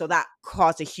 Yeah. And so that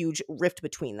caused a huge rift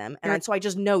between them. And so I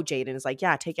just know Jaden is like,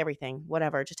 yeah, take everything,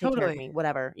 whatever. Just take care of me,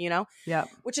 whatever, you know? Yeah.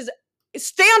 Which is,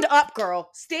 stand up,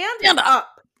 girl. Stand up.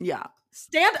 Yeah.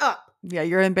 Stand up. Yeah,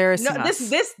 you're embarrassing us.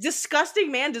 This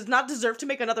disgusting man does not deserve to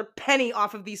make another penny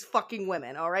off of these fucking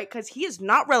women, all right? Because he is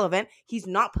not relevant. He's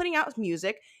not putting out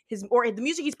music. The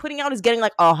music he's putting out is getting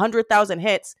like 100,000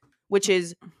 hits, which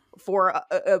is for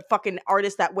a fucking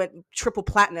artist that went triple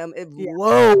platinum.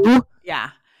 Whoa.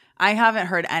 Yeah. I haven't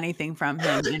heard anything from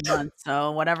him in months,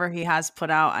 so whatever he has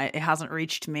put out, it hasn't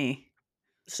reached me.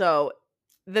 So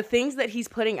the things that he's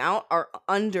putting out are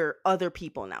under other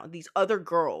people now. These other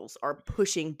girls are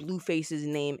pushing Blueface's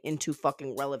name into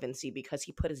fucking relevancy because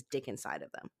he put his dick inside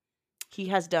of them. He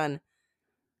has done,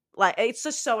 like, it's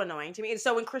just so annoying to me. And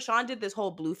so when Krishan did this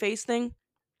whole Blueface thing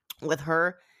with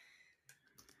her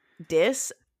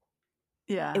diss,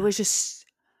 yeah, it was just,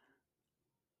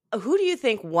 who do you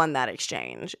think won that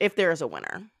exchange, if there is a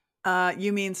winner?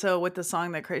 You mean so with the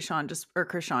song that Krishan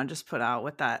just put out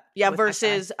with that? Yeah,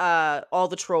 versus all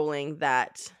the trolling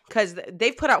that, because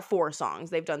they've put out 4 songs.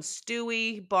 They've done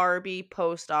Stewie, Barbie,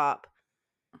 Post Op,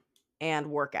 and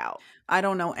Workout. I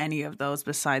don't know any of those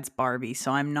besides Barbie,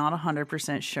 so I'm not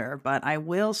 100% sure. But I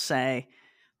will say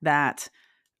that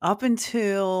up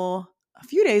until a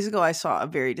few days ago, I saw a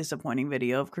very disappointing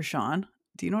video of Krishan.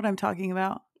 Do you know what I'm talking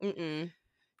about? Mm-mm.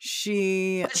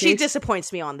 She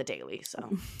disappoints me on the daily.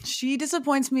 So she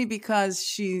disappoints me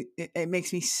because it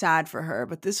makes me sad for her.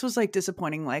 But this was like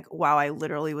disappointing. Like, wow, I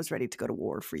literally was ready to go to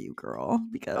war for you, girl.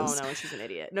 Because she's an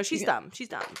idiot. No, she's dumb. She's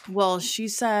dumb. Well, she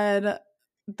said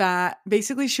that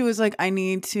basically she was like,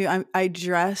 I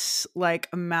dress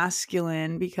like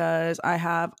masculine because I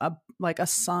have a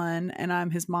son and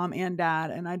I'm his mom and dad,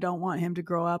 and I don't want him to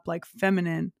grow up like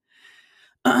feminine.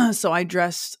 So I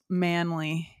dressed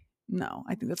manly. No,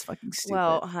 I think that's fucking stupid.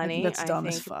 Well, honey, that's dumb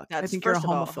as fuck. I think first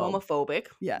you're a of all, homophobic.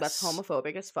 Yes. That's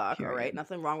homophobic as fuck. Period. All right.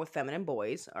 Nothing wrong with feminine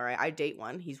boys. All right. I date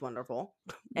one. He's wonderful.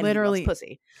 And Literally. he loves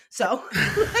pussy. So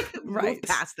like, move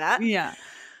past that. Yeah.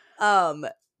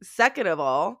 Second of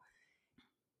all,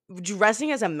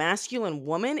 dressing as a masculine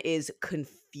woman is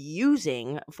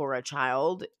confusing for a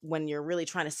child when you're really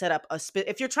trying to set up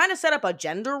if you're trying to set up a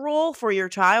gender role for your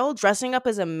child, dressing up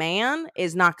as a man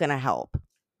is not going to help.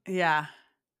 Yeah.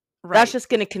 Right. That's just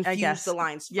going to confuse the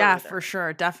lines further. Yeah, for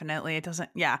sure. Definitely. It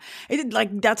doesn't. Yeah. It like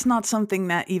that's not something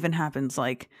that even happens.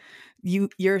 Like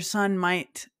your son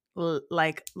might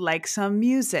like some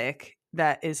music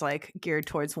that is like geared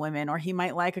towards women, or he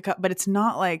might like but it's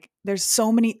not like there's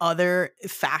so many other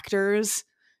factors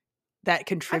that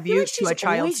contribute to a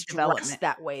child's development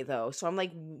that way though. So I'm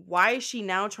like, why is she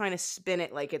now trying to spin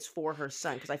it like it's for her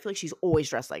son? Because I feel like she's always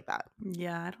dressed like that.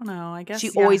 Yeah, I don't know. I guess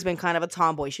she's always been kind of a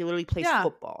tomboy. She literally plays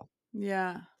football.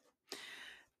 Yeah.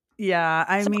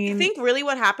 I mean, I think really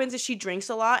what happens is she drinks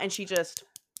a lot and she just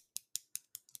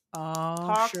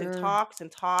talks and talks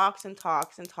and talks and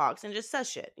talks and talks and just says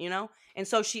shit, you know? And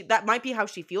so that might be how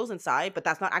she feels inside, but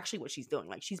that's not actually what she's doing.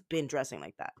 Like, she's been dressing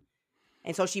like that.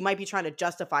 And so she might be trying to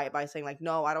justify it by saying like,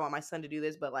 no, I don't want my son to do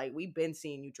this, but like, we've been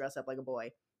seeing you dress up like a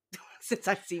boy since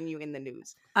I've seen you in the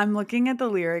news. I'm looking at the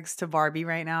lyrics to Barbie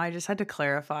right now. I just had to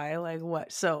clarify like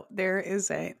what. So there is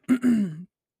a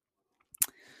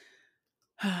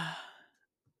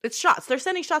it's shots. They're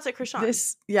sending shots at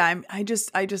Krishan. I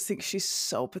just think she's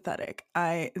so pathetic.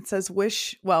 It says,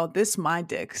 this my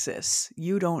dick, sis.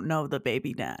 You don't know the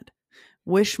baby dad.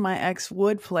 Wish my ex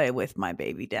would play with my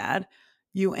baby dad.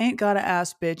 You ain't gotta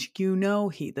ask, bitch. You know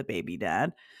he the baby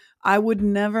dad. I would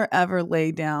never ever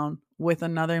lay down with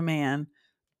another man.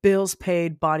 Bills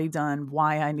paid, body done.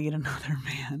 Why I need another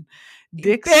man.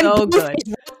 Dick so good.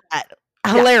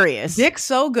 Hilarious. Dick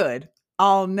so good.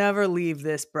 I'll never leave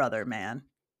this brother, man.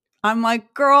 I'm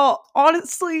like, girl,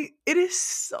 honestly, it is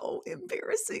so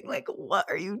embarrassing. Like, what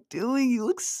are you doing? You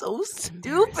look so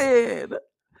stupid.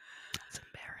 It's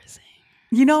embarrassing.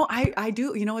 You know, I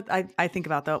do. You know what I think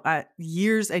about, though?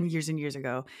 Years and years and years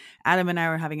ago, Adam and I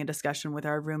were having a discussion with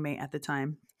our roommate at the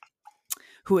time,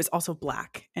 who is also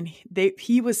Black. And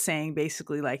he was saying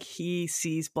basically like he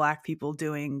sees Black people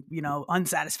doing, you know,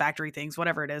 unsatisfactory things,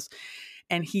 whatever it is.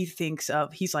 And he's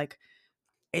like,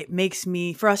 it makes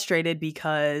me frustrated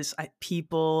because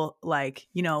people like,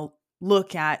 you know,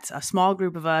 look at a small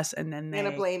group of us and then they're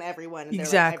going to blame everyone. And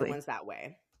exactly. Like, everyone's that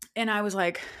way. And I was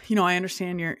like, you know, I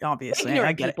understand you're obviously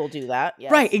ignorant people do that.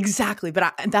 Yes. Right. Exactly.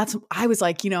 But I was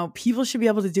like, you know, people should be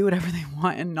able to do whatever they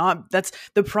want and not, that's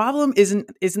the problem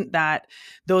isn't that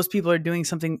those people are doing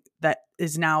something that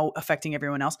is now affecting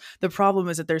everyone else. The problem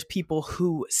is that there's people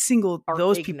who single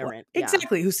those ignorant. People.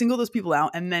 Exactly. Who single those people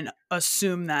out and then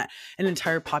assume that an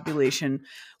entire population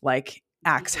like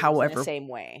acts however. In the same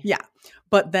way. Yeah.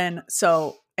 But then,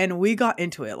 and we got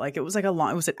into it. Like, it was an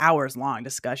hours long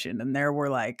discussion. And there were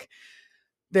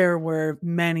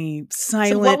many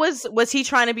silent. So what was he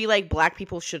trying to be like? Black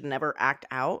people should never act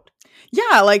out.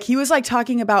 Yeah. Like, he was like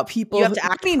talking about people. You have to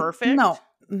act perfect.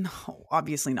 No,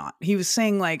 obviously not. He was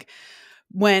saying like,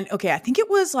 I think it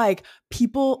was like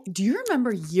people, do you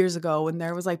remember years ago when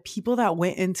there was like people that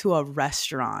went into a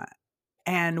restaurant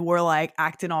and were like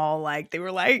acting all like they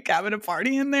were like having a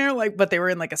party in there, like, but they were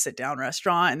in like a sit down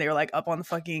restaurant and they were like up on the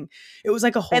fucking, it was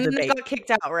like a whole debate. And then they got kicked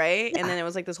out, right? Yeah. And then it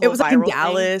was like this whole it was like in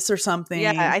Dallas or something.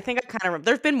 Yeah, I think I kind of,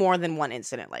 there's been more than one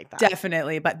incident like that.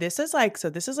 Definitely. But this is like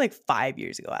 5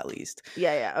 years ago at least.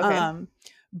 Yeah. Okay.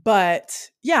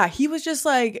 But yeah, he was just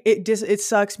like, it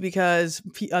sucks because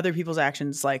other people's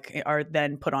actions like are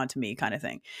then put onto me kind of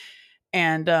thing.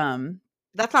 And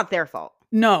that's not their fault.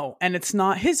 No, and it's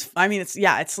not his. I mean, it's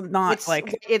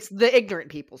the ignorant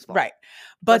people's fault, right?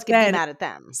 But let's get mad at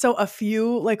them. So a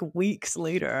few like weeks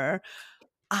later,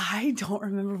 I don't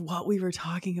remember what we were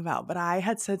talking about, but I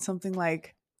had said something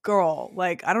like, "Girl,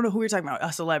 like I don't know who we were talking about,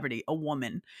 a celebrity, a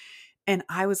woman," and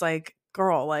I was like,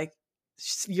 "Girl, like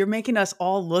you're making us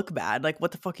all look bad. Like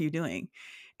what the fuck are you doing?"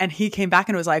 And he came back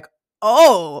and was like,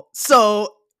 "Oh,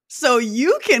 so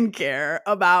you can care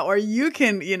about, or you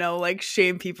can, you know, like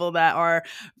shame people that are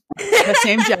the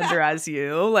same gender as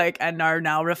you, like, and are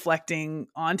now reflecting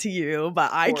onto you, but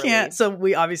I can't." So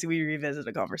we revisit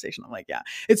a conversation. I'm like, yeah,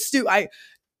 it's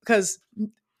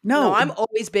No, I'm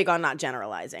always big on not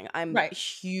generalizing. I'm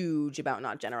huge about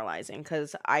not generalizing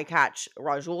because I catch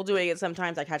Rajul doing it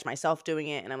sometimes. I catch myself doing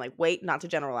it, and I'm like, wait, not to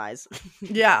generalize.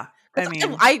 Yeah, I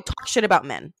mean, I talk shit about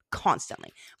men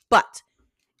constantly, but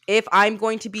if I'm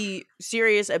going to be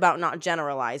serious about not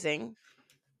generalizing,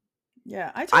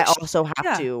 yeah, I also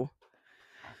have to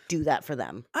do that for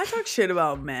them. I talk shit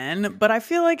about men, but I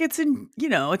feel like it's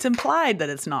implied that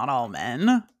it's not all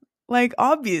men. Like,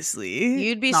 obviously,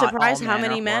 you'd be surprised how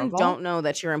many men don't know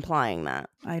that you're implying that.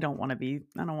 I don't want to be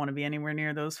anywhere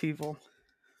near those people.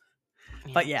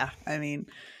 Yeah. But yeah, I mean,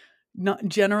 not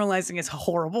generalizing is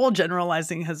horrible.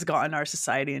 Generalizing has gotten our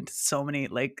society into so many,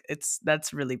 like,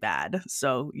 that's really bad.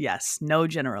 So yes, no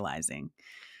generalizing.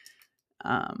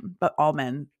 But all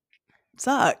men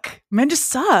suck. Men just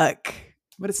suck.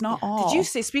 But it's not all. Did you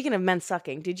see, speaking of men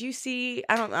sucking, did you see,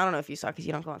 I don't know if you saw, because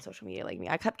you don't go on social media like me.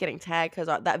 I kept getting tagged because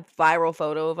that viral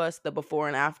photo of us, the before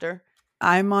and after.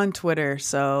 I'm on Twitter,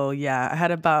 so yeah.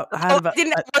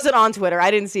 It wasn't on Twitter. I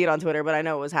didn't see it on Twitter, but I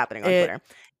know it was happening on Twitter.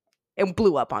 It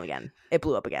blew up again.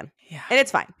 Yeah. And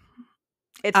it's fine.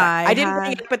 It's fine. I didn't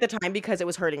bring it up at the time because it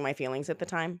was hurting my feelings at the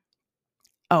time.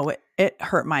 Oh, it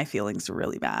hurt my feelings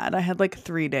really bad. I had like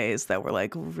 3 days that were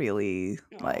like really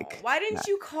like. Why didn't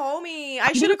you call me?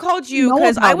 I should have called you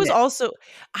because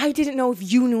I didn't know if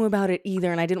you knew about it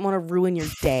either, and I didn't want to ruin your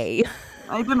day.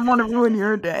 I didn't want to ruin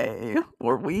your day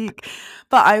or week,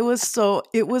 but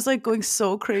it was like going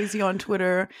so crazy on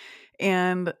Twitter,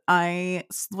 and I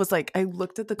was like, I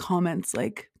looked at the comments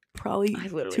like probably I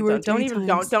literally 2 or 3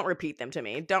 times. Don't repeat them to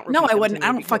me. No, I wouldn't.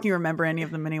 I don't fucking remember any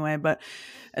of them anyway, but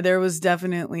there was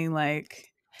definitely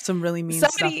like some really mean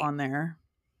stuff on there.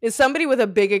 Is somebody with a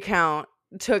big account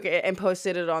took it and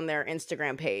posted it on their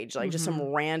Instagram page, like just some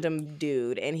random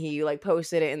dude, and he like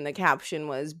posted it, and the caption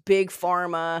was "Big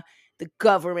Pharma, the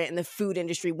government, and the food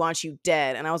industry want you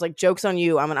dead." And I was like, "Joke's on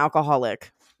you! I'm an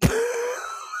alcoholic.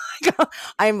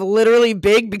 I'm literally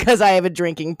big because I have a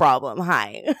drinking problem.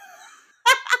 Hi."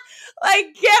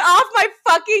 Like, get off my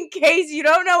fucking case. You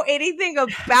don't know anything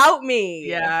about me.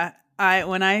 Yeah. I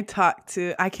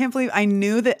can't believe I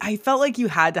knew that. I felt like you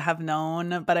had to have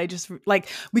known, but I just like,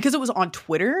 because it was on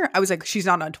Twitter, I was like, she's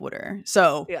not on Twitter.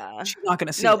 So yeah, she's not going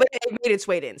to see it. But it made its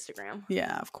way to Instagram.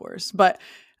 Yeah, of course. But,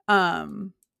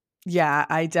 yeah,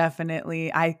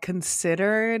 I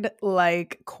considered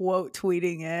like quote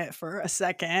tweeting it for a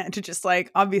second to just like,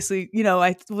 obviously,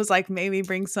 I was like, maybe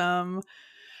bring some,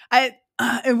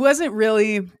 it wasn't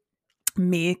really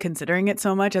me considering it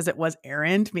so much as it was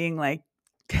Arend being like,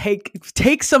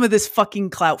 take some of this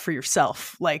fucking clout for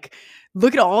yourself. Like,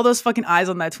 look at all those fucking eyes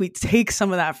on that tweet. Take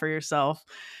some of that for yourself.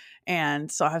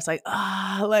 And so I was like,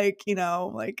 I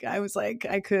was like,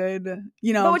 I could,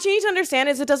 But what you need to understand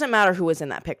is it doesn't matter who was in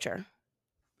that picture.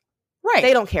 Right.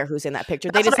 They don't care who's in that picture.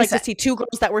 They just like to see 2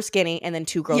 girls that were skinny and then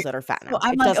 2 girls that are fat now.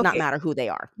 It does not matter who they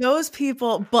are. Those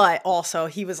people, but also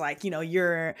he was like,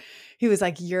 your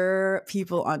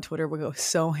people on Twitter would go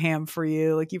so ham for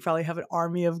you. Like, you probably have an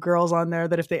army of girls on there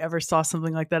that if they ever saw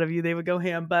something like that of you, they would go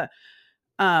ham. But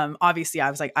obviously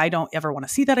I was like, I don't ever want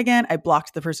to see that again. I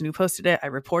blocked the person who posted it. I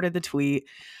reported the tweet.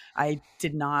 I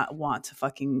did not want to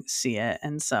fucking see it.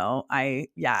 And so I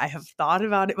have thought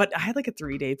about it, but I had like a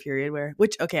 3-day period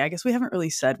I guess we haven't really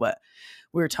said what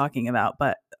we were talking about,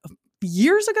 but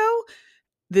years ago,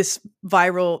 this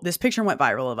picture went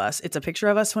viral of us. It's a picture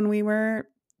of us when we were,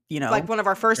 like one of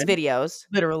our first videos.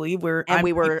 Literally,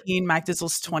 we were 18,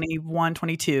 MacDizzle's 21,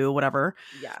 22, whatever.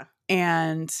 Yeah.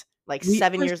 And like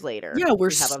 7 years later, we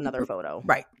have another photo.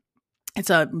 Right. It's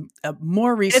a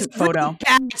more recent photo. Really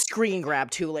bad screen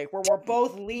grab too, like where we're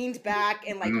both leaned back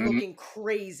and like looking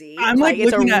crazy. I'm like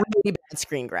it's a really bad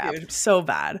screen grab. Dude, so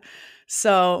bad.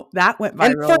 So that went viral.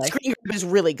 And the first screen grab is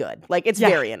really good. Like, it's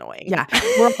very annoying. Yeah,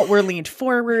 we're leaned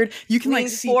forward. You can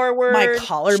see forward, my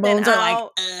collarbones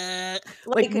are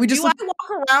like we just. Do I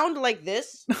walk around like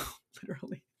this?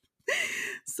 Literally.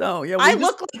 So yeah, I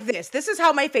look like this. This is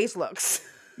how my face looks.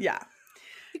 Yeah.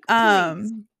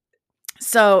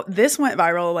 So this went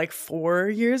viral like 4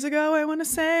 years ago, I want to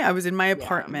say. I was in my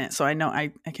apartment, so I know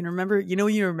I can remember,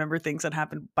 you remember things that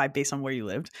happened based on where you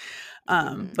lived,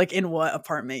 like in what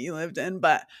apartment you lived in.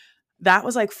 But that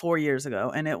was like 4 years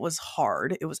ago, and it was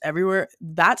hard. It was everywhere.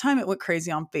 That time it went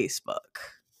crazy on Facebook.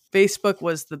 Facebook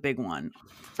was the big one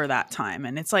for that time.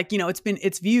 And it's like,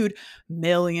 it's viewed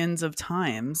millions of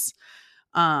times.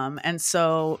 And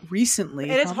so recently.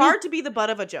 And it's hard to be the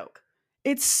butt of a joke.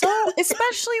 It's so,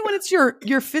 especially when it's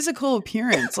your physical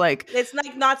appearance. Like, it's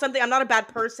like not something, I'm not a bad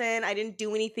person. I didn't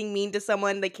do anything mean to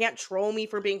someone. They can't troll me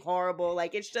for being horrible.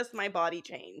 Like, it's just my body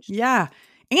changed. Yeah.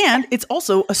 And it's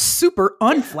also a super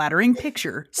unflattering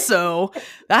picture. So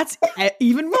that's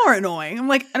even more annoying. I'm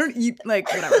like,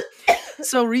 whatever.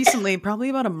 So recently, probably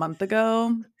about a month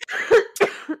ago,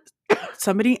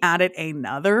 somebody added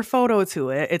another photo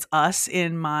to it. It's us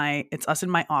in my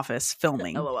office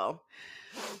filming. LOL.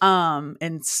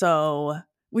 And so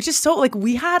Which is so, like,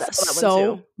 we had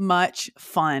so much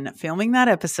fun filming that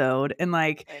episode. And,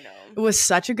 like, I know. It was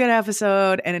such a good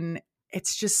episode. And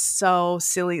it's just so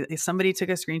silly. Somebody took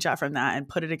a screenshot from that and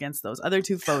put it against those other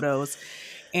 2 photos.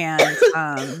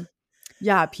 And,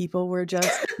 yeah, people were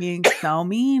just being so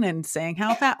mean and saying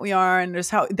how fat we are. And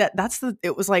just how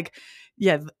it was like,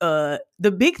 yeah,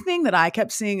 the big thing that I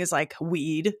kept seeing is like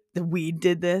weed. The weed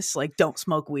did this. Like, don't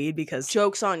smoke weed because.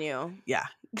 Joke's on you. Yeah.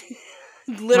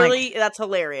 Literally, like, that's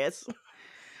hilarious.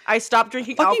 I stopped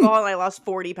drinking alcohol and I lost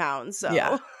 40 pounds. So.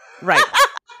 Yeah. Right.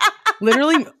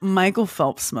 Literally, Michael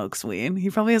Phelps smokes weed.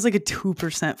 He probably has like a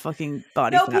 2% fucking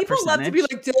body fat percentage. No, people love to be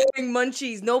like, doing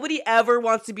munchies. Nobody ever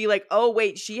wants to be like, oh,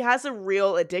 wait, she has a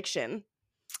real addiction.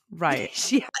 Right.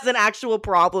 She has an actual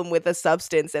problem with a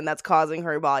substance, and that's causing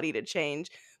her body to change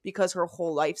because her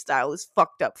whole lifestyle is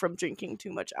fucked up from drinking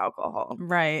too much alcohol.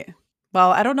 Right.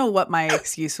 Well, I don't know what my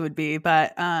excuse would be,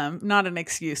 but not an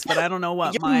excuse, but I don't know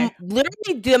what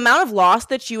literally the amount of loss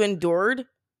that you endured.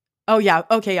 Oh, yeah.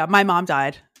 Okay, yeah. My mom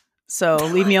died. So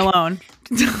leave me alone.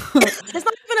 It's not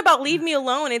even about leave me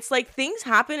alone. It's like things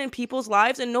happen in people's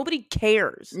lives and nobody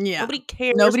cares. Yeah. Nobody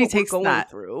cares. Nobody takes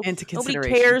that into consideration. Nobody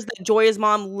cares that Joya's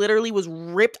mom literally was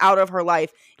ripped out of her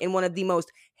life in one of the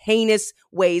most heinous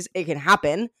ways it can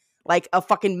happen. Like a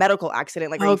fucking medical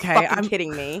accident. Like, are you fucking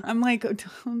kidding me? I'm like,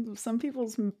 some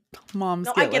people's moms.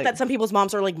 No, I get that some people's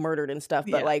moms are like murdered and stuff,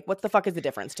 but like, what the fuck is the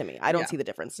difference to me? I don't see the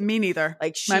difference. Me neither.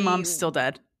 Like, my mom's still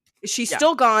dead. She's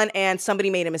still gone, and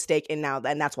somebody made a mistake, and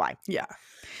that's why. Yeah.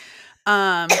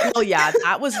 Well, yeah,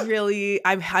 that was really.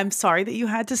 I'm sorry that you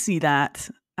had to see that.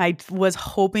 I was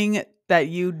hoping that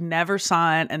you never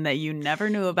saw it and that you never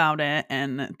knew about it,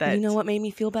 and that. You know what made me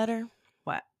feel better?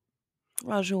 What?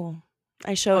 Rajul.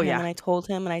 I showed him and I told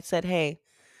him and I said, "Hey,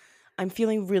 I'm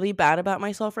feeling really bad about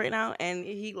myself right now," and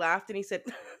he laughed and he said,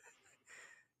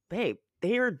 "Babe,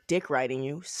 they are dick riding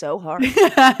you so hard."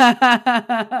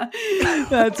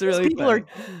 That's really people are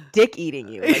dick eating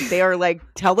you. Like, they are like,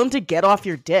 tell them to get off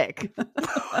your dick.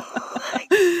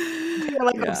 They're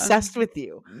like obsessed with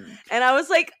you. And I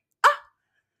was like,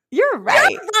 you're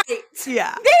right. You're right.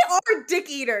 Yeah. They are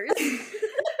dick eaters.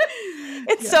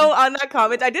 It's so on that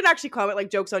comment. I didn't actually comment like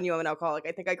jokes on you, I'm an alcoholic.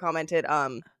 I think I commented,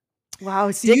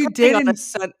 wow, so you did on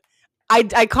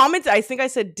I commented, I think I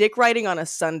said dick riding on a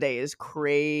Sunday is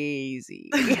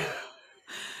crazy.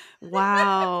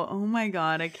 Wow. Oh my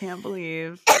God. I can't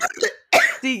believe.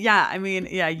 See, yeah, I mean,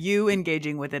 yeah, you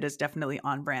engaging with it is definitely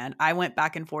on brand. I went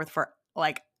back and forth for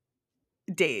like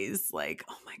days. Like,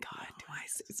 oh my God, do I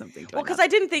say something? Well, because I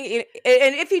didn't think it,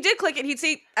 and if he did click it, he'd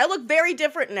see, I look very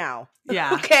different now.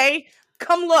 Yeah. Okay.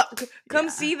 Come look. Come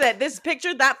see that this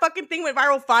picture, that fucking thing went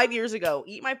viral 5 years ago.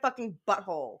 Eat my fucking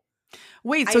butthole.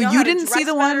 Wait, so you didn't see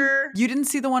the one? You didn't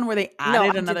see the one where they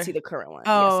added another? No, I did see the current one.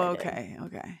 Oh, yes, okay.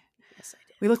 Okay. Yes, I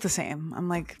did. We look the same. I'm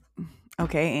like,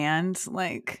 okay, and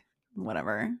like,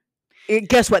 whatever.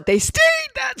 Guess what? They stayed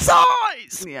that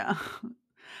size. Yeah.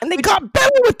 And they got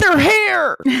better with their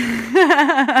hair.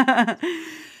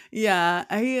 Yeah,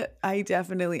 I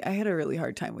definitely, I had a really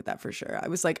hard time with that for sure. I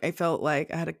was like, I felt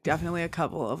like I had definitely a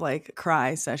couple of like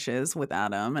cry sessions with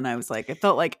Adam. And I was like, it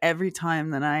felt like every time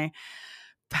that I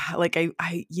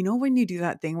you know, when you do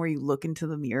that thing where you look into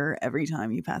the mirror every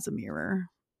time you pass a mirror,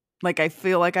 like I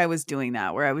feel like I was doing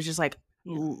that where I was just like,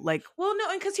 well, no,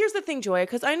 and because here's the thing, Joya,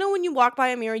 because I know when you walk by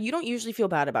a mirror, you don't usually feel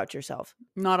bad about yourself.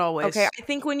 Not always. Okay, I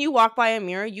think when you walk by a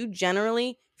mirror, you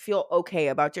generally feel okay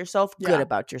about yourself, good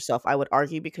about yourself, I would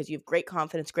argue, because you have great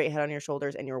confidence, great head on your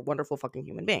shoulders, and you're a wonderful fucking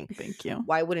human being. Thank you.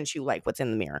 Why wouldn't you like what's in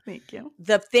the mirror? Thank you.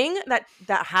 The thing that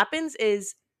happens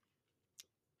is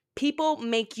people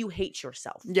make you hate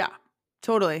yourself. Yeah,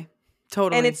 totally.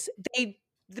 And it's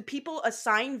the people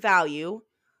assign value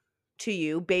to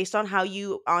you based on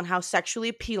how sexually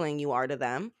appealing you are to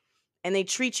them, and they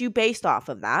treat you based off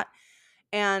of that.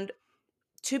 And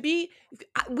we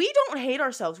don't hate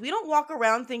ourselves. We don't walk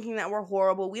around thinking that we're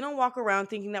horrible. We don't walk around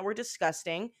thinking that we're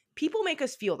disgusting. People make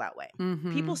us feel that way.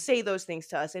 Mm-hmm. People say those things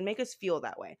to us and make us feel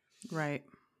that way. Right.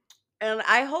 And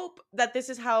I hope that this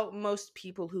is how most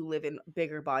people who live in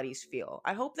bigger bodies feel.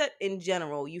 I hope that in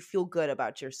general you feel good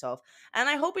about yourself. And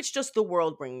I hope it's just the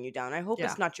world bringing you down. I hope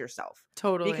it's not yourself.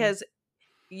 Totally. Because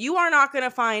you are not going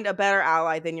to find a better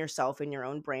ally than yourself in your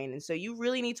own brain. And so you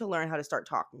really need to learn how to start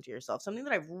talking to yourself. Something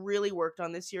that I've really worked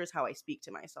on this year is how I speak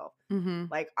to myself. Mm-hmm.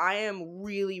 Like, I am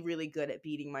really, really good at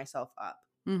beating myself up.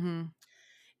 Mm-hmm.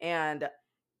 And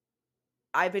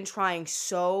I've been trying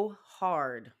so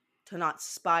hard to not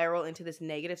spiral into this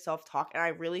negative self-talk. And I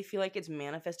really feel like it's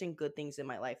manifesting good things in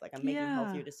my life. Like, I'm making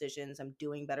healthier decisions. I'm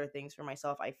doing better things for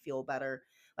myself. I feel better.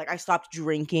 Like, I stopped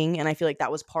drinking. And I feel like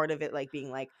that was part of it. Like,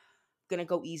 being like, gonna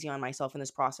go easy on myself in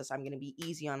this process. I'm gonna be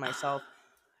easy on myself.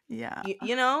 Yeah.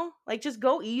 You know, like, just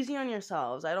go easy on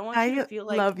yourselves. I don't want you to feel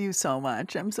like... I love you so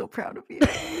much. I'm so proud of you.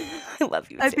 I love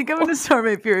you too. I think I'm gonna start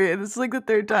my period. This is like the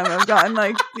third time I've gotten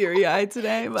like teary-eyed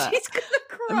today, but she's gonna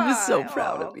cry. I'm just so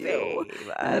proud of you.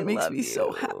 Babe, and it makes me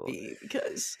so happy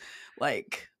because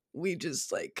like we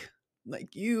just like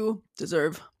you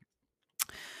deserve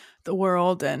the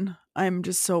world, and I'm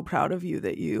just so proud of you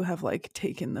that you have like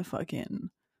taken the fucking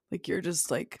like you're just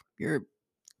like you're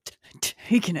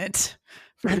taking it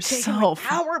for yourself.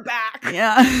 Power back.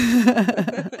 Yeah.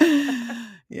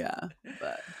 Yeah.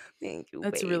 But thank you.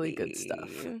 That's baby. Really good stuff.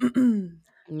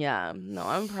 Yeah. No,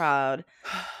 I'm proud.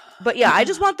 But yeah, I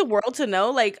just want the world to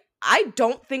know, like, I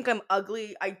don't think I'm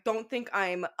ugly. I don't think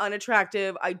I'm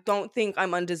unattractive. I don't think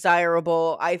I'm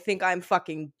undesirable. I think I'm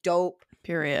fucking dope.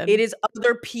 Period. It is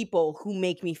other people who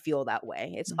make me feel that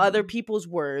way. It's other people's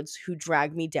words who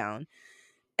drag me down.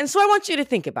 And so I want you to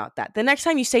think about that. The next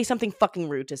time you say something fucking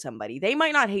rude to somebody, they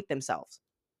might not hate themselves.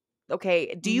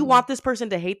 Okay? Do you want this person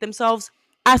to hate themselves?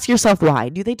 Ask yourself why.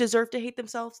 Do they deserve to hate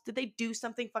themselves? Did they do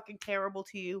something fucking terrible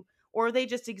to you? Or are they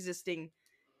just existing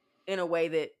in a way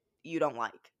that you don't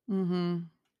like?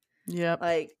 Yep.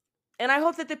 Like, and I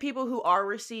hope that the people who are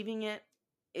receiving it,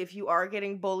 if you are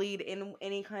getting bullied in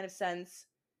any kind of sense,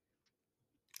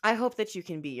 I hope that you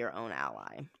can be your own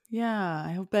ally. Yeah,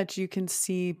 I hope that you can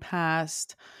see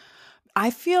past. I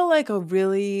feel like a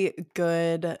really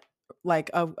good,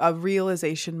 like a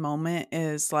realization moment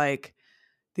is like,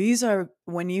 these are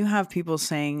when you have people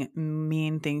saying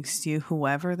mean things to you,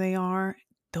 whoever they are,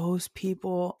 those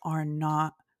people are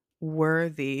not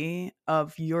worthy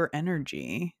of your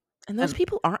energy. And those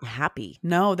people aren't happy.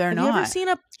 No, they're not. Have you ever seen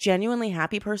a genuinely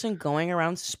happy person going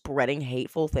around spreading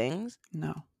hateful things?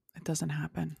 No, it doesn't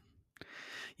happen.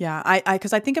 Yeah, I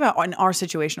because I think about in our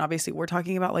situation, obviously we're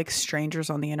talking about like strangers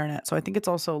on the internet. So I think it's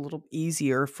also a little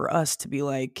easier for us to be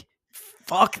like,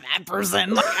 fuck that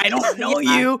person. Like, I don't know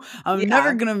you. I'm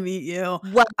never going to meet you.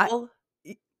 Well,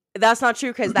 that's not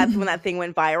true, because that's when that thing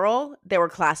went viral. There were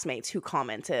classmates who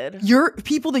commented. Your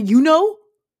people that you know?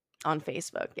 On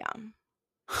Facebook, yeah.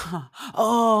 Huh.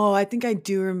 Oh, I think I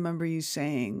do remember you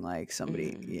saying like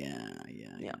somebody. Yeah.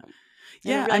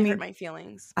 Yeah, really hurt my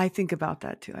feelings. I think about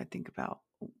that too. I think about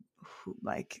who,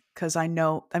 like, because I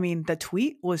know, I mean, the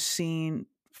tweet was seen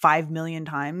 5 million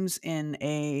times in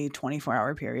a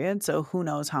 24-hour period. So who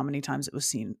knows how many times it was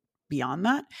seen beyond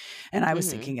that. And I was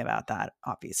thinking about that,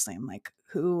 obviously. I'm like,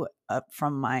 who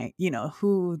from my,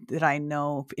 who did I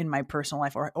know in my personal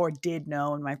life or did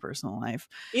know in my personal life?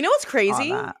 You know what's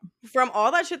crazy? From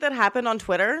all that shit that happened on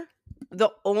Twitter,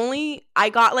 I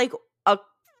got like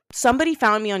somebody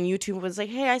found me on YouTube and was like,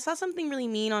 hey, I saw something really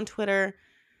mean on Twitter,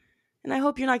 and I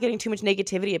hope you're not getting too much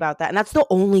negativity about that. And that's the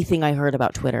only thing I heard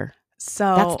about Twitter.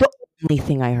 So that's the only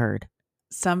thing I heard.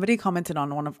 Somebody commented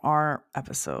on one of our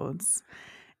episodes.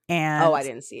 And I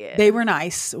didn't see it. They were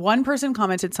nice. One person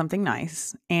commented something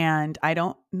nice, and I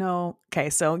don't know. Okay,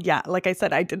 so yeah, like I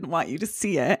said, I didn't want you to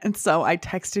see it, and so I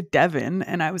texted Devin,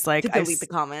 and I was like, to delete the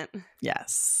comment.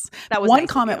 Yes, that was one nice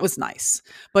comment was nice,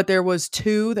 but there was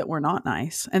two that were not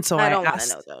nice, and so I don't want to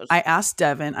know those. I asked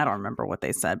Devin. I don't remember what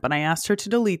they said, but I asked her to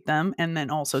delete them, and then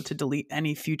also to delete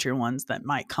any future ones that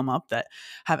might come up that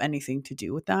have anything to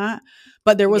do with that.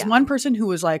 But there was one person who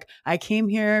was like, I came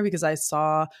here because I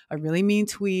saw a really mean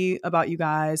tweet about you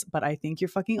guys, but I think you're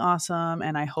fucking awesome,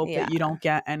 and I hope that you don't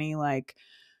get any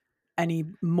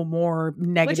more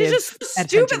negative, which is just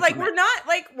stupid. Like we're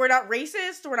not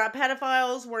racist, we're not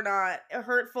pedophiles, we're not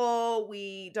hurtful,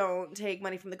 we don't take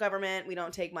money from the government, we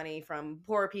don't take money from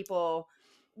poor people.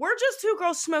 We're just two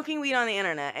girls smoking weed on the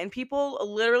internet, and people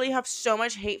literally have so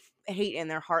much hate in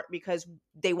their heart because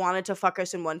they wanted to fuck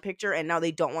us in one picture and now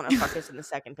they don't want to fuck us in the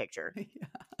second picture.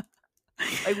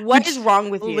 Like, what is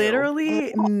wrong with you?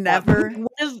 Literally never.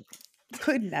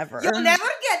 Could never. You'll never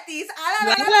get these.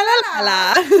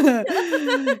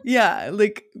 Yeah,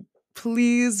 like,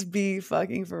 please be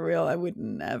fucking for real. I would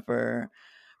never.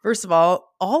 First of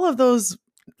all of those,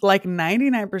 like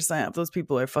 99% of those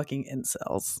people are fucking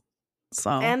incels.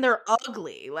 So, and they're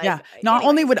ugly. Like, yeah. Not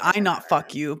only would I not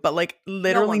fuck you, but like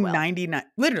literally 99.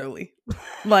 Literally,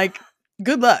 like,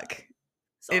 good luck.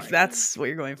 Sorry. If that's what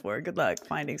you're going for. Good luck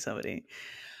finding somebody.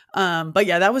 But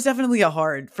yeah, that was definitely a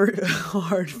hard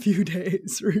few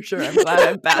days for sure. I'm glad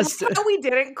I passed it. We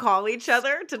didn't call each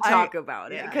other to talk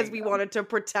about it because we wanted to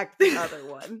protect the other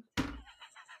one.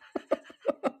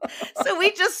 So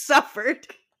we just suffered.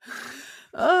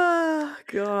 Oh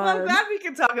God! Well, I'm glad we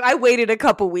can talk. I waited a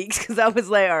couple weeks because I was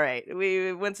like, all right,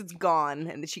 once it's gone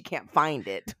and she can't find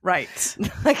it, right?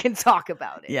 I can talk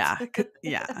about it. Yeah,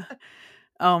 yeah.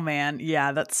 Oh man,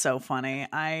 yeah, that's so funny.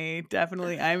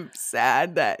 I'm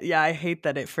sad that I hate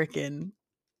that it freaking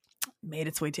made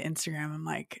its way to Instagram. I'm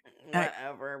like,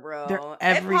 whatever, bro. They're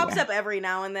everywhere. It pops up every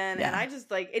now and then, and Yeah. I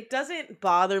just like it doesn't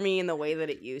bother me in the way that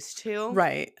it used to.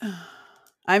 Right.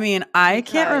 I mean, I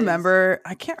can't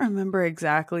remember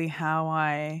exactly how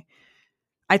I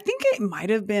think it might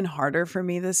have been harder for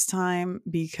me this time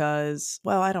because,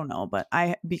 well, I don't know, but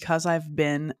because I've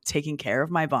been taking care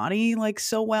of my body like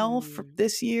so well for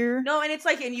this year. No, and it's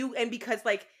like, and because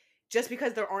like, just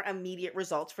because there aren't immediate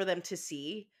results for them to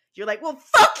see, you're like, well,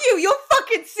 fuck you, you'll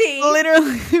fucking see.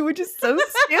 Literally, which is so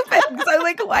stupid because I'm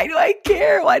like, why do I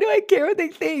care? Why do I care what they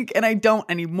think? And I don't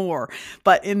anymore.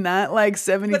 But in that like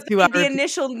 72 hours. The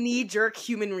initial knee-jerk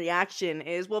human reaction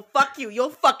is, well, fuck you, you'll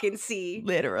fucking see.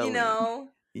 Literally. You know?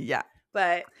 Yeah.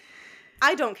 But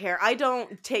I don't care. I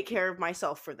don't take care of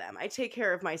myself for them. I take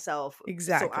care of myself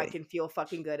so I can feel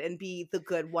fucking good and be the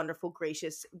good, wonderful,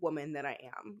 gracious woman that I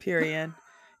am. Period.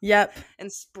 Yep.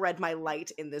 And spread my light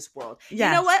in this world. Yes.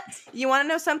 You know what? You want to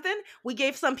know something? We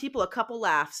gave some people a couple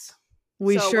laughs.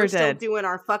 We so sure we're did. Still doing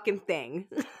our fucking thing.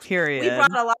 Period. We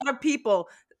brought a lot of people.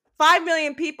 5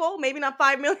 million people, maybe not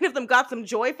 5 million of them got some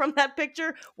joy from that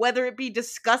picture, whether it be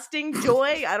disgusting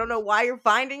joy. I don't know why you're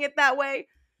finding it that way,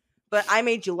 but I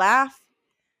made you laugh.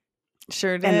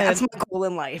 Sure did. And that's my goal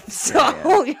in life.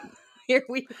 So here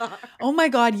we are. Oh my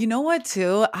God. You know what,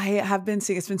 too? I have been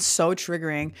seeing, it's been so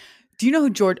triggering. Do you know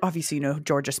who obviously you know who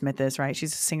Georgia Smith is, right?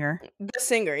 She's a singer. The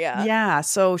singer, yeah. Yeah.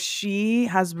 So she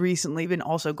has recently been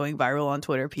also going viral on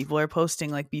Twitter. People are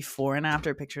posting like before and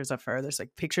after pictures of her. There's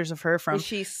like pictures of her from. Is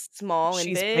she small and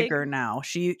she's big? bigger now.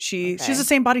 She's the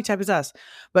same body type as us,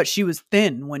 but she was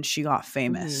thin when she got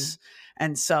famous.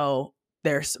 And so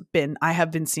I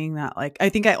have been seeing that. Like, I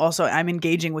think I'm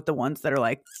engaging with the ones that are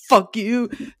like, fuck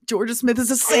you, Georgia Smith is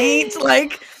a saint.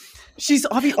 Like, she's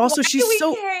obviously also she's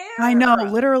so care? I know,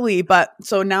 literally. But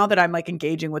so now that I'm like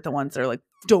engaging with the ones that are like,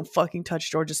 don't fucking touch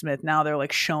Georgia Smith, now they're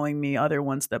like showing me other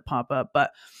ones that pop up.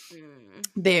 But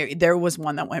there was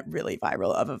one that went really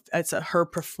viral it's her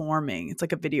performing. It's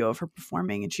like a video of her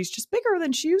performing, and she's just bigger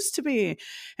than she used to be.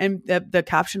 And the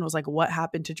caption was like, "What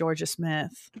happened to Georgia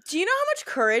Smith?" Do you know how much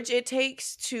courage it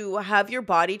takes to have your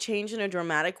body change in a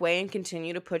dramatic way and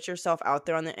continue to put yourself out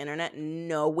there on the internet,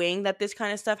 knowing that this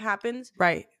kind of stuff happens?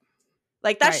 Right.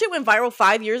 Like that shit went viral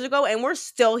 5 years ago, and we're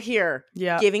still here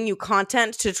giving you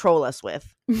content to troll us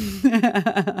with.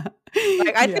 I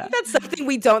think that's something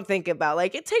we don't think about.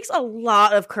 Like, it takes a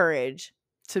lot of courage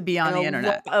to be on the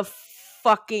internet, a lot of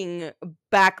fucking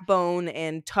backbone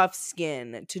and tough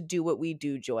skin to do what we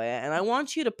do, Joya. And I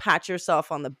want you to pat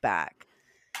yourself on the back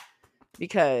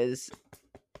because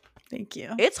thank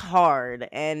you. It's hard,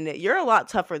 and you're a lot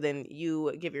tougher than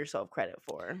you give yourself credit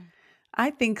for.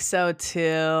 I think so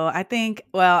too. I think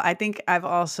I've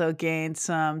also gained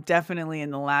some, definitely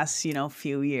in the last,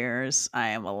 few years.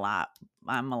 I'm a lot.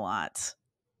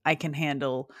 I can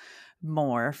handle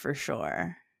more for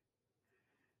sure.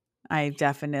 I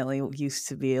definitely used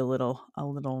to be a little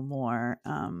more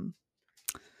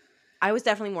I was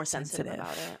definitely more sensitive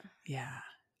about it. Yeah.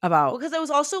 Because I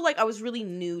was also like, I was really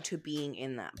new to being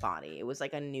in that body. It was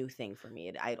like a new thing for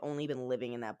me. I'd only been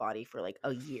living in that body for like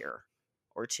a year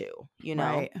or two,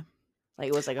 right. Like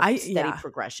it was like a steady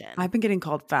progression. I've been getting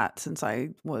called fat since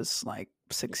I was like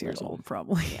 6 years old,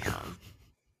 probably. Yeah.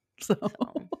 So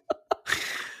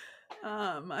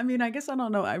I mean, I guess I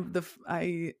don't know. I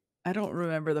don't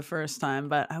remember the first time,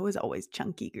 but I was always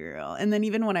chunky girl. And then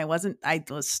even when I wasn't, I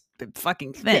was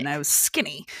fucking thin. I was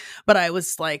skinny, but I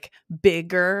was like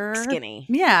bigger. Skinny.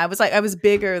 Yeah, I was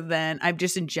bigger than I'm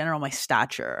just in general, my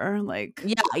stature. Like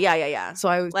yeah. So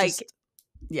I was like.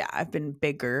 I've been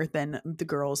bigger than the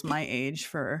girls my age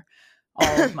for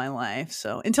all of my life.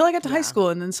 So until I got to high school,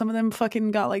 and then some of them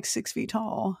fucking got like 6 feet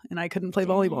tall, and I couldn't play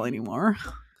volleyball anymore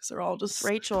because they're all just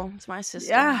Rachel. It's my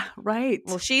sister. Yeah, right.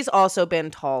 Well, she's also been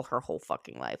tall her whole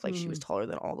fucking life. Like she was taller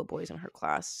than all the boys in her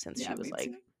class since she was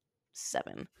like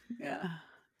 7. Yeah.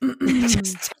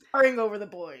 Just towering over the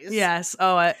boys. Yes.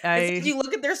 Oh, if you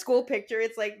look at their school picture,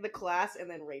 it's like the class and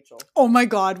then Rachel. Oh my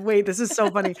God. Wait, this is so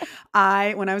funny.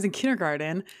 When I was in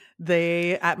kindergarten,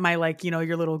 at my like,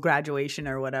 your little graduation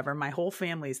or whatever, my whole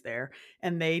family's there.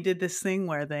 And they did this thing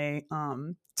where they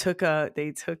took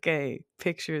a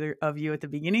picture of you at the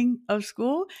beginning of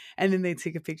school, and then they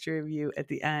took a picture of you at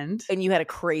the end. And you had a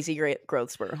crazy great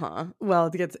growth spurt, huh? Well,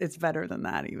 it's better than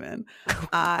that even.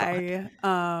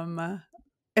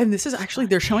 And this is actually,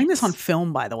 they're showing this on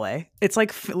film, by the way. It's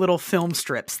like little film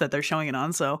strips that they're showing it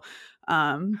on. So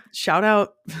shout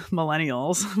out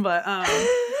millennials. But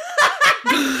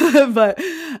But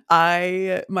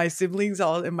my siblings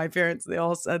all and my parents, they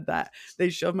all said that. They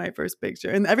showed my first picture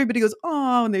and everybody goes,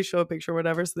 oh, and they show a picture or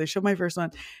whatever. So they showed my first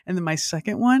one. And then my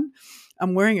second one,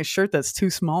 I'm wearing a shirt that's too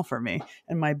small for me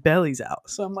and my belly's out.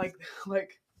 So I'm like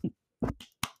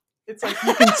it's like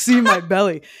you can see my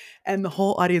belly. And the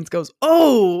whole audience goes,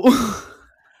 oh.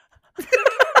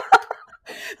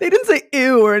 They didn't say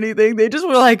ew or anything. They just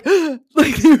were like they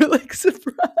were like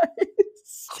surprised.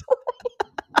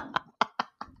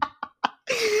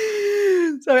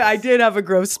 So I did have a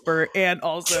growth spurt, and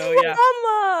also,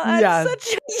 Mama, yeah, such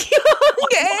a young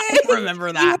age. I don't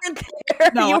remember that. You weren't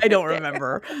there. No, I don't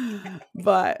remember.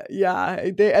 But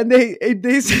yeah, they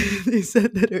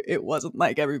said that it wasn't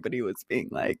like everybody was being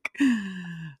like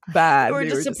bad. They were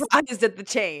just surprised at the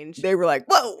change. They were like,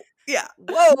 "Whoa, yeah,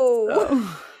 whoa."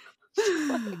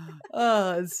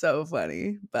 Oh, it's so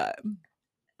funny, but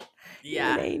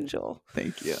yeah, an angel.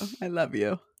 Thank you. I love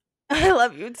you. I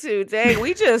love you too. Dang,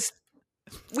 we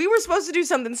were supposed to do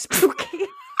something spooky.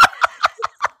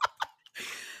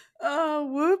 Oh,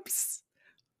 whoops.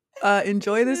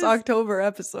 Enjoy this October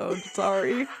episode.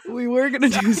 Sorry. We were going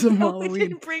to do some Halloween. We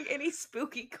didn't bring any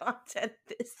spooky content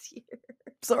this year.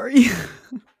 Sorry.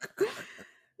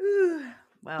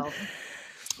 Well,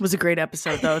 it was a great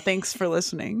episode, though. Thanks for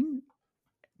listening,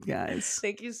 guys.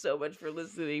 Thank you so much for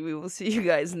listening. We will see you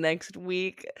guys next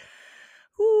week.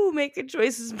 Ooh, make good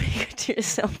choices. Be good to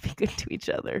yourself. Be good to each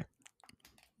other.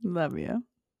 Love you.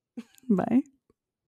 Bye.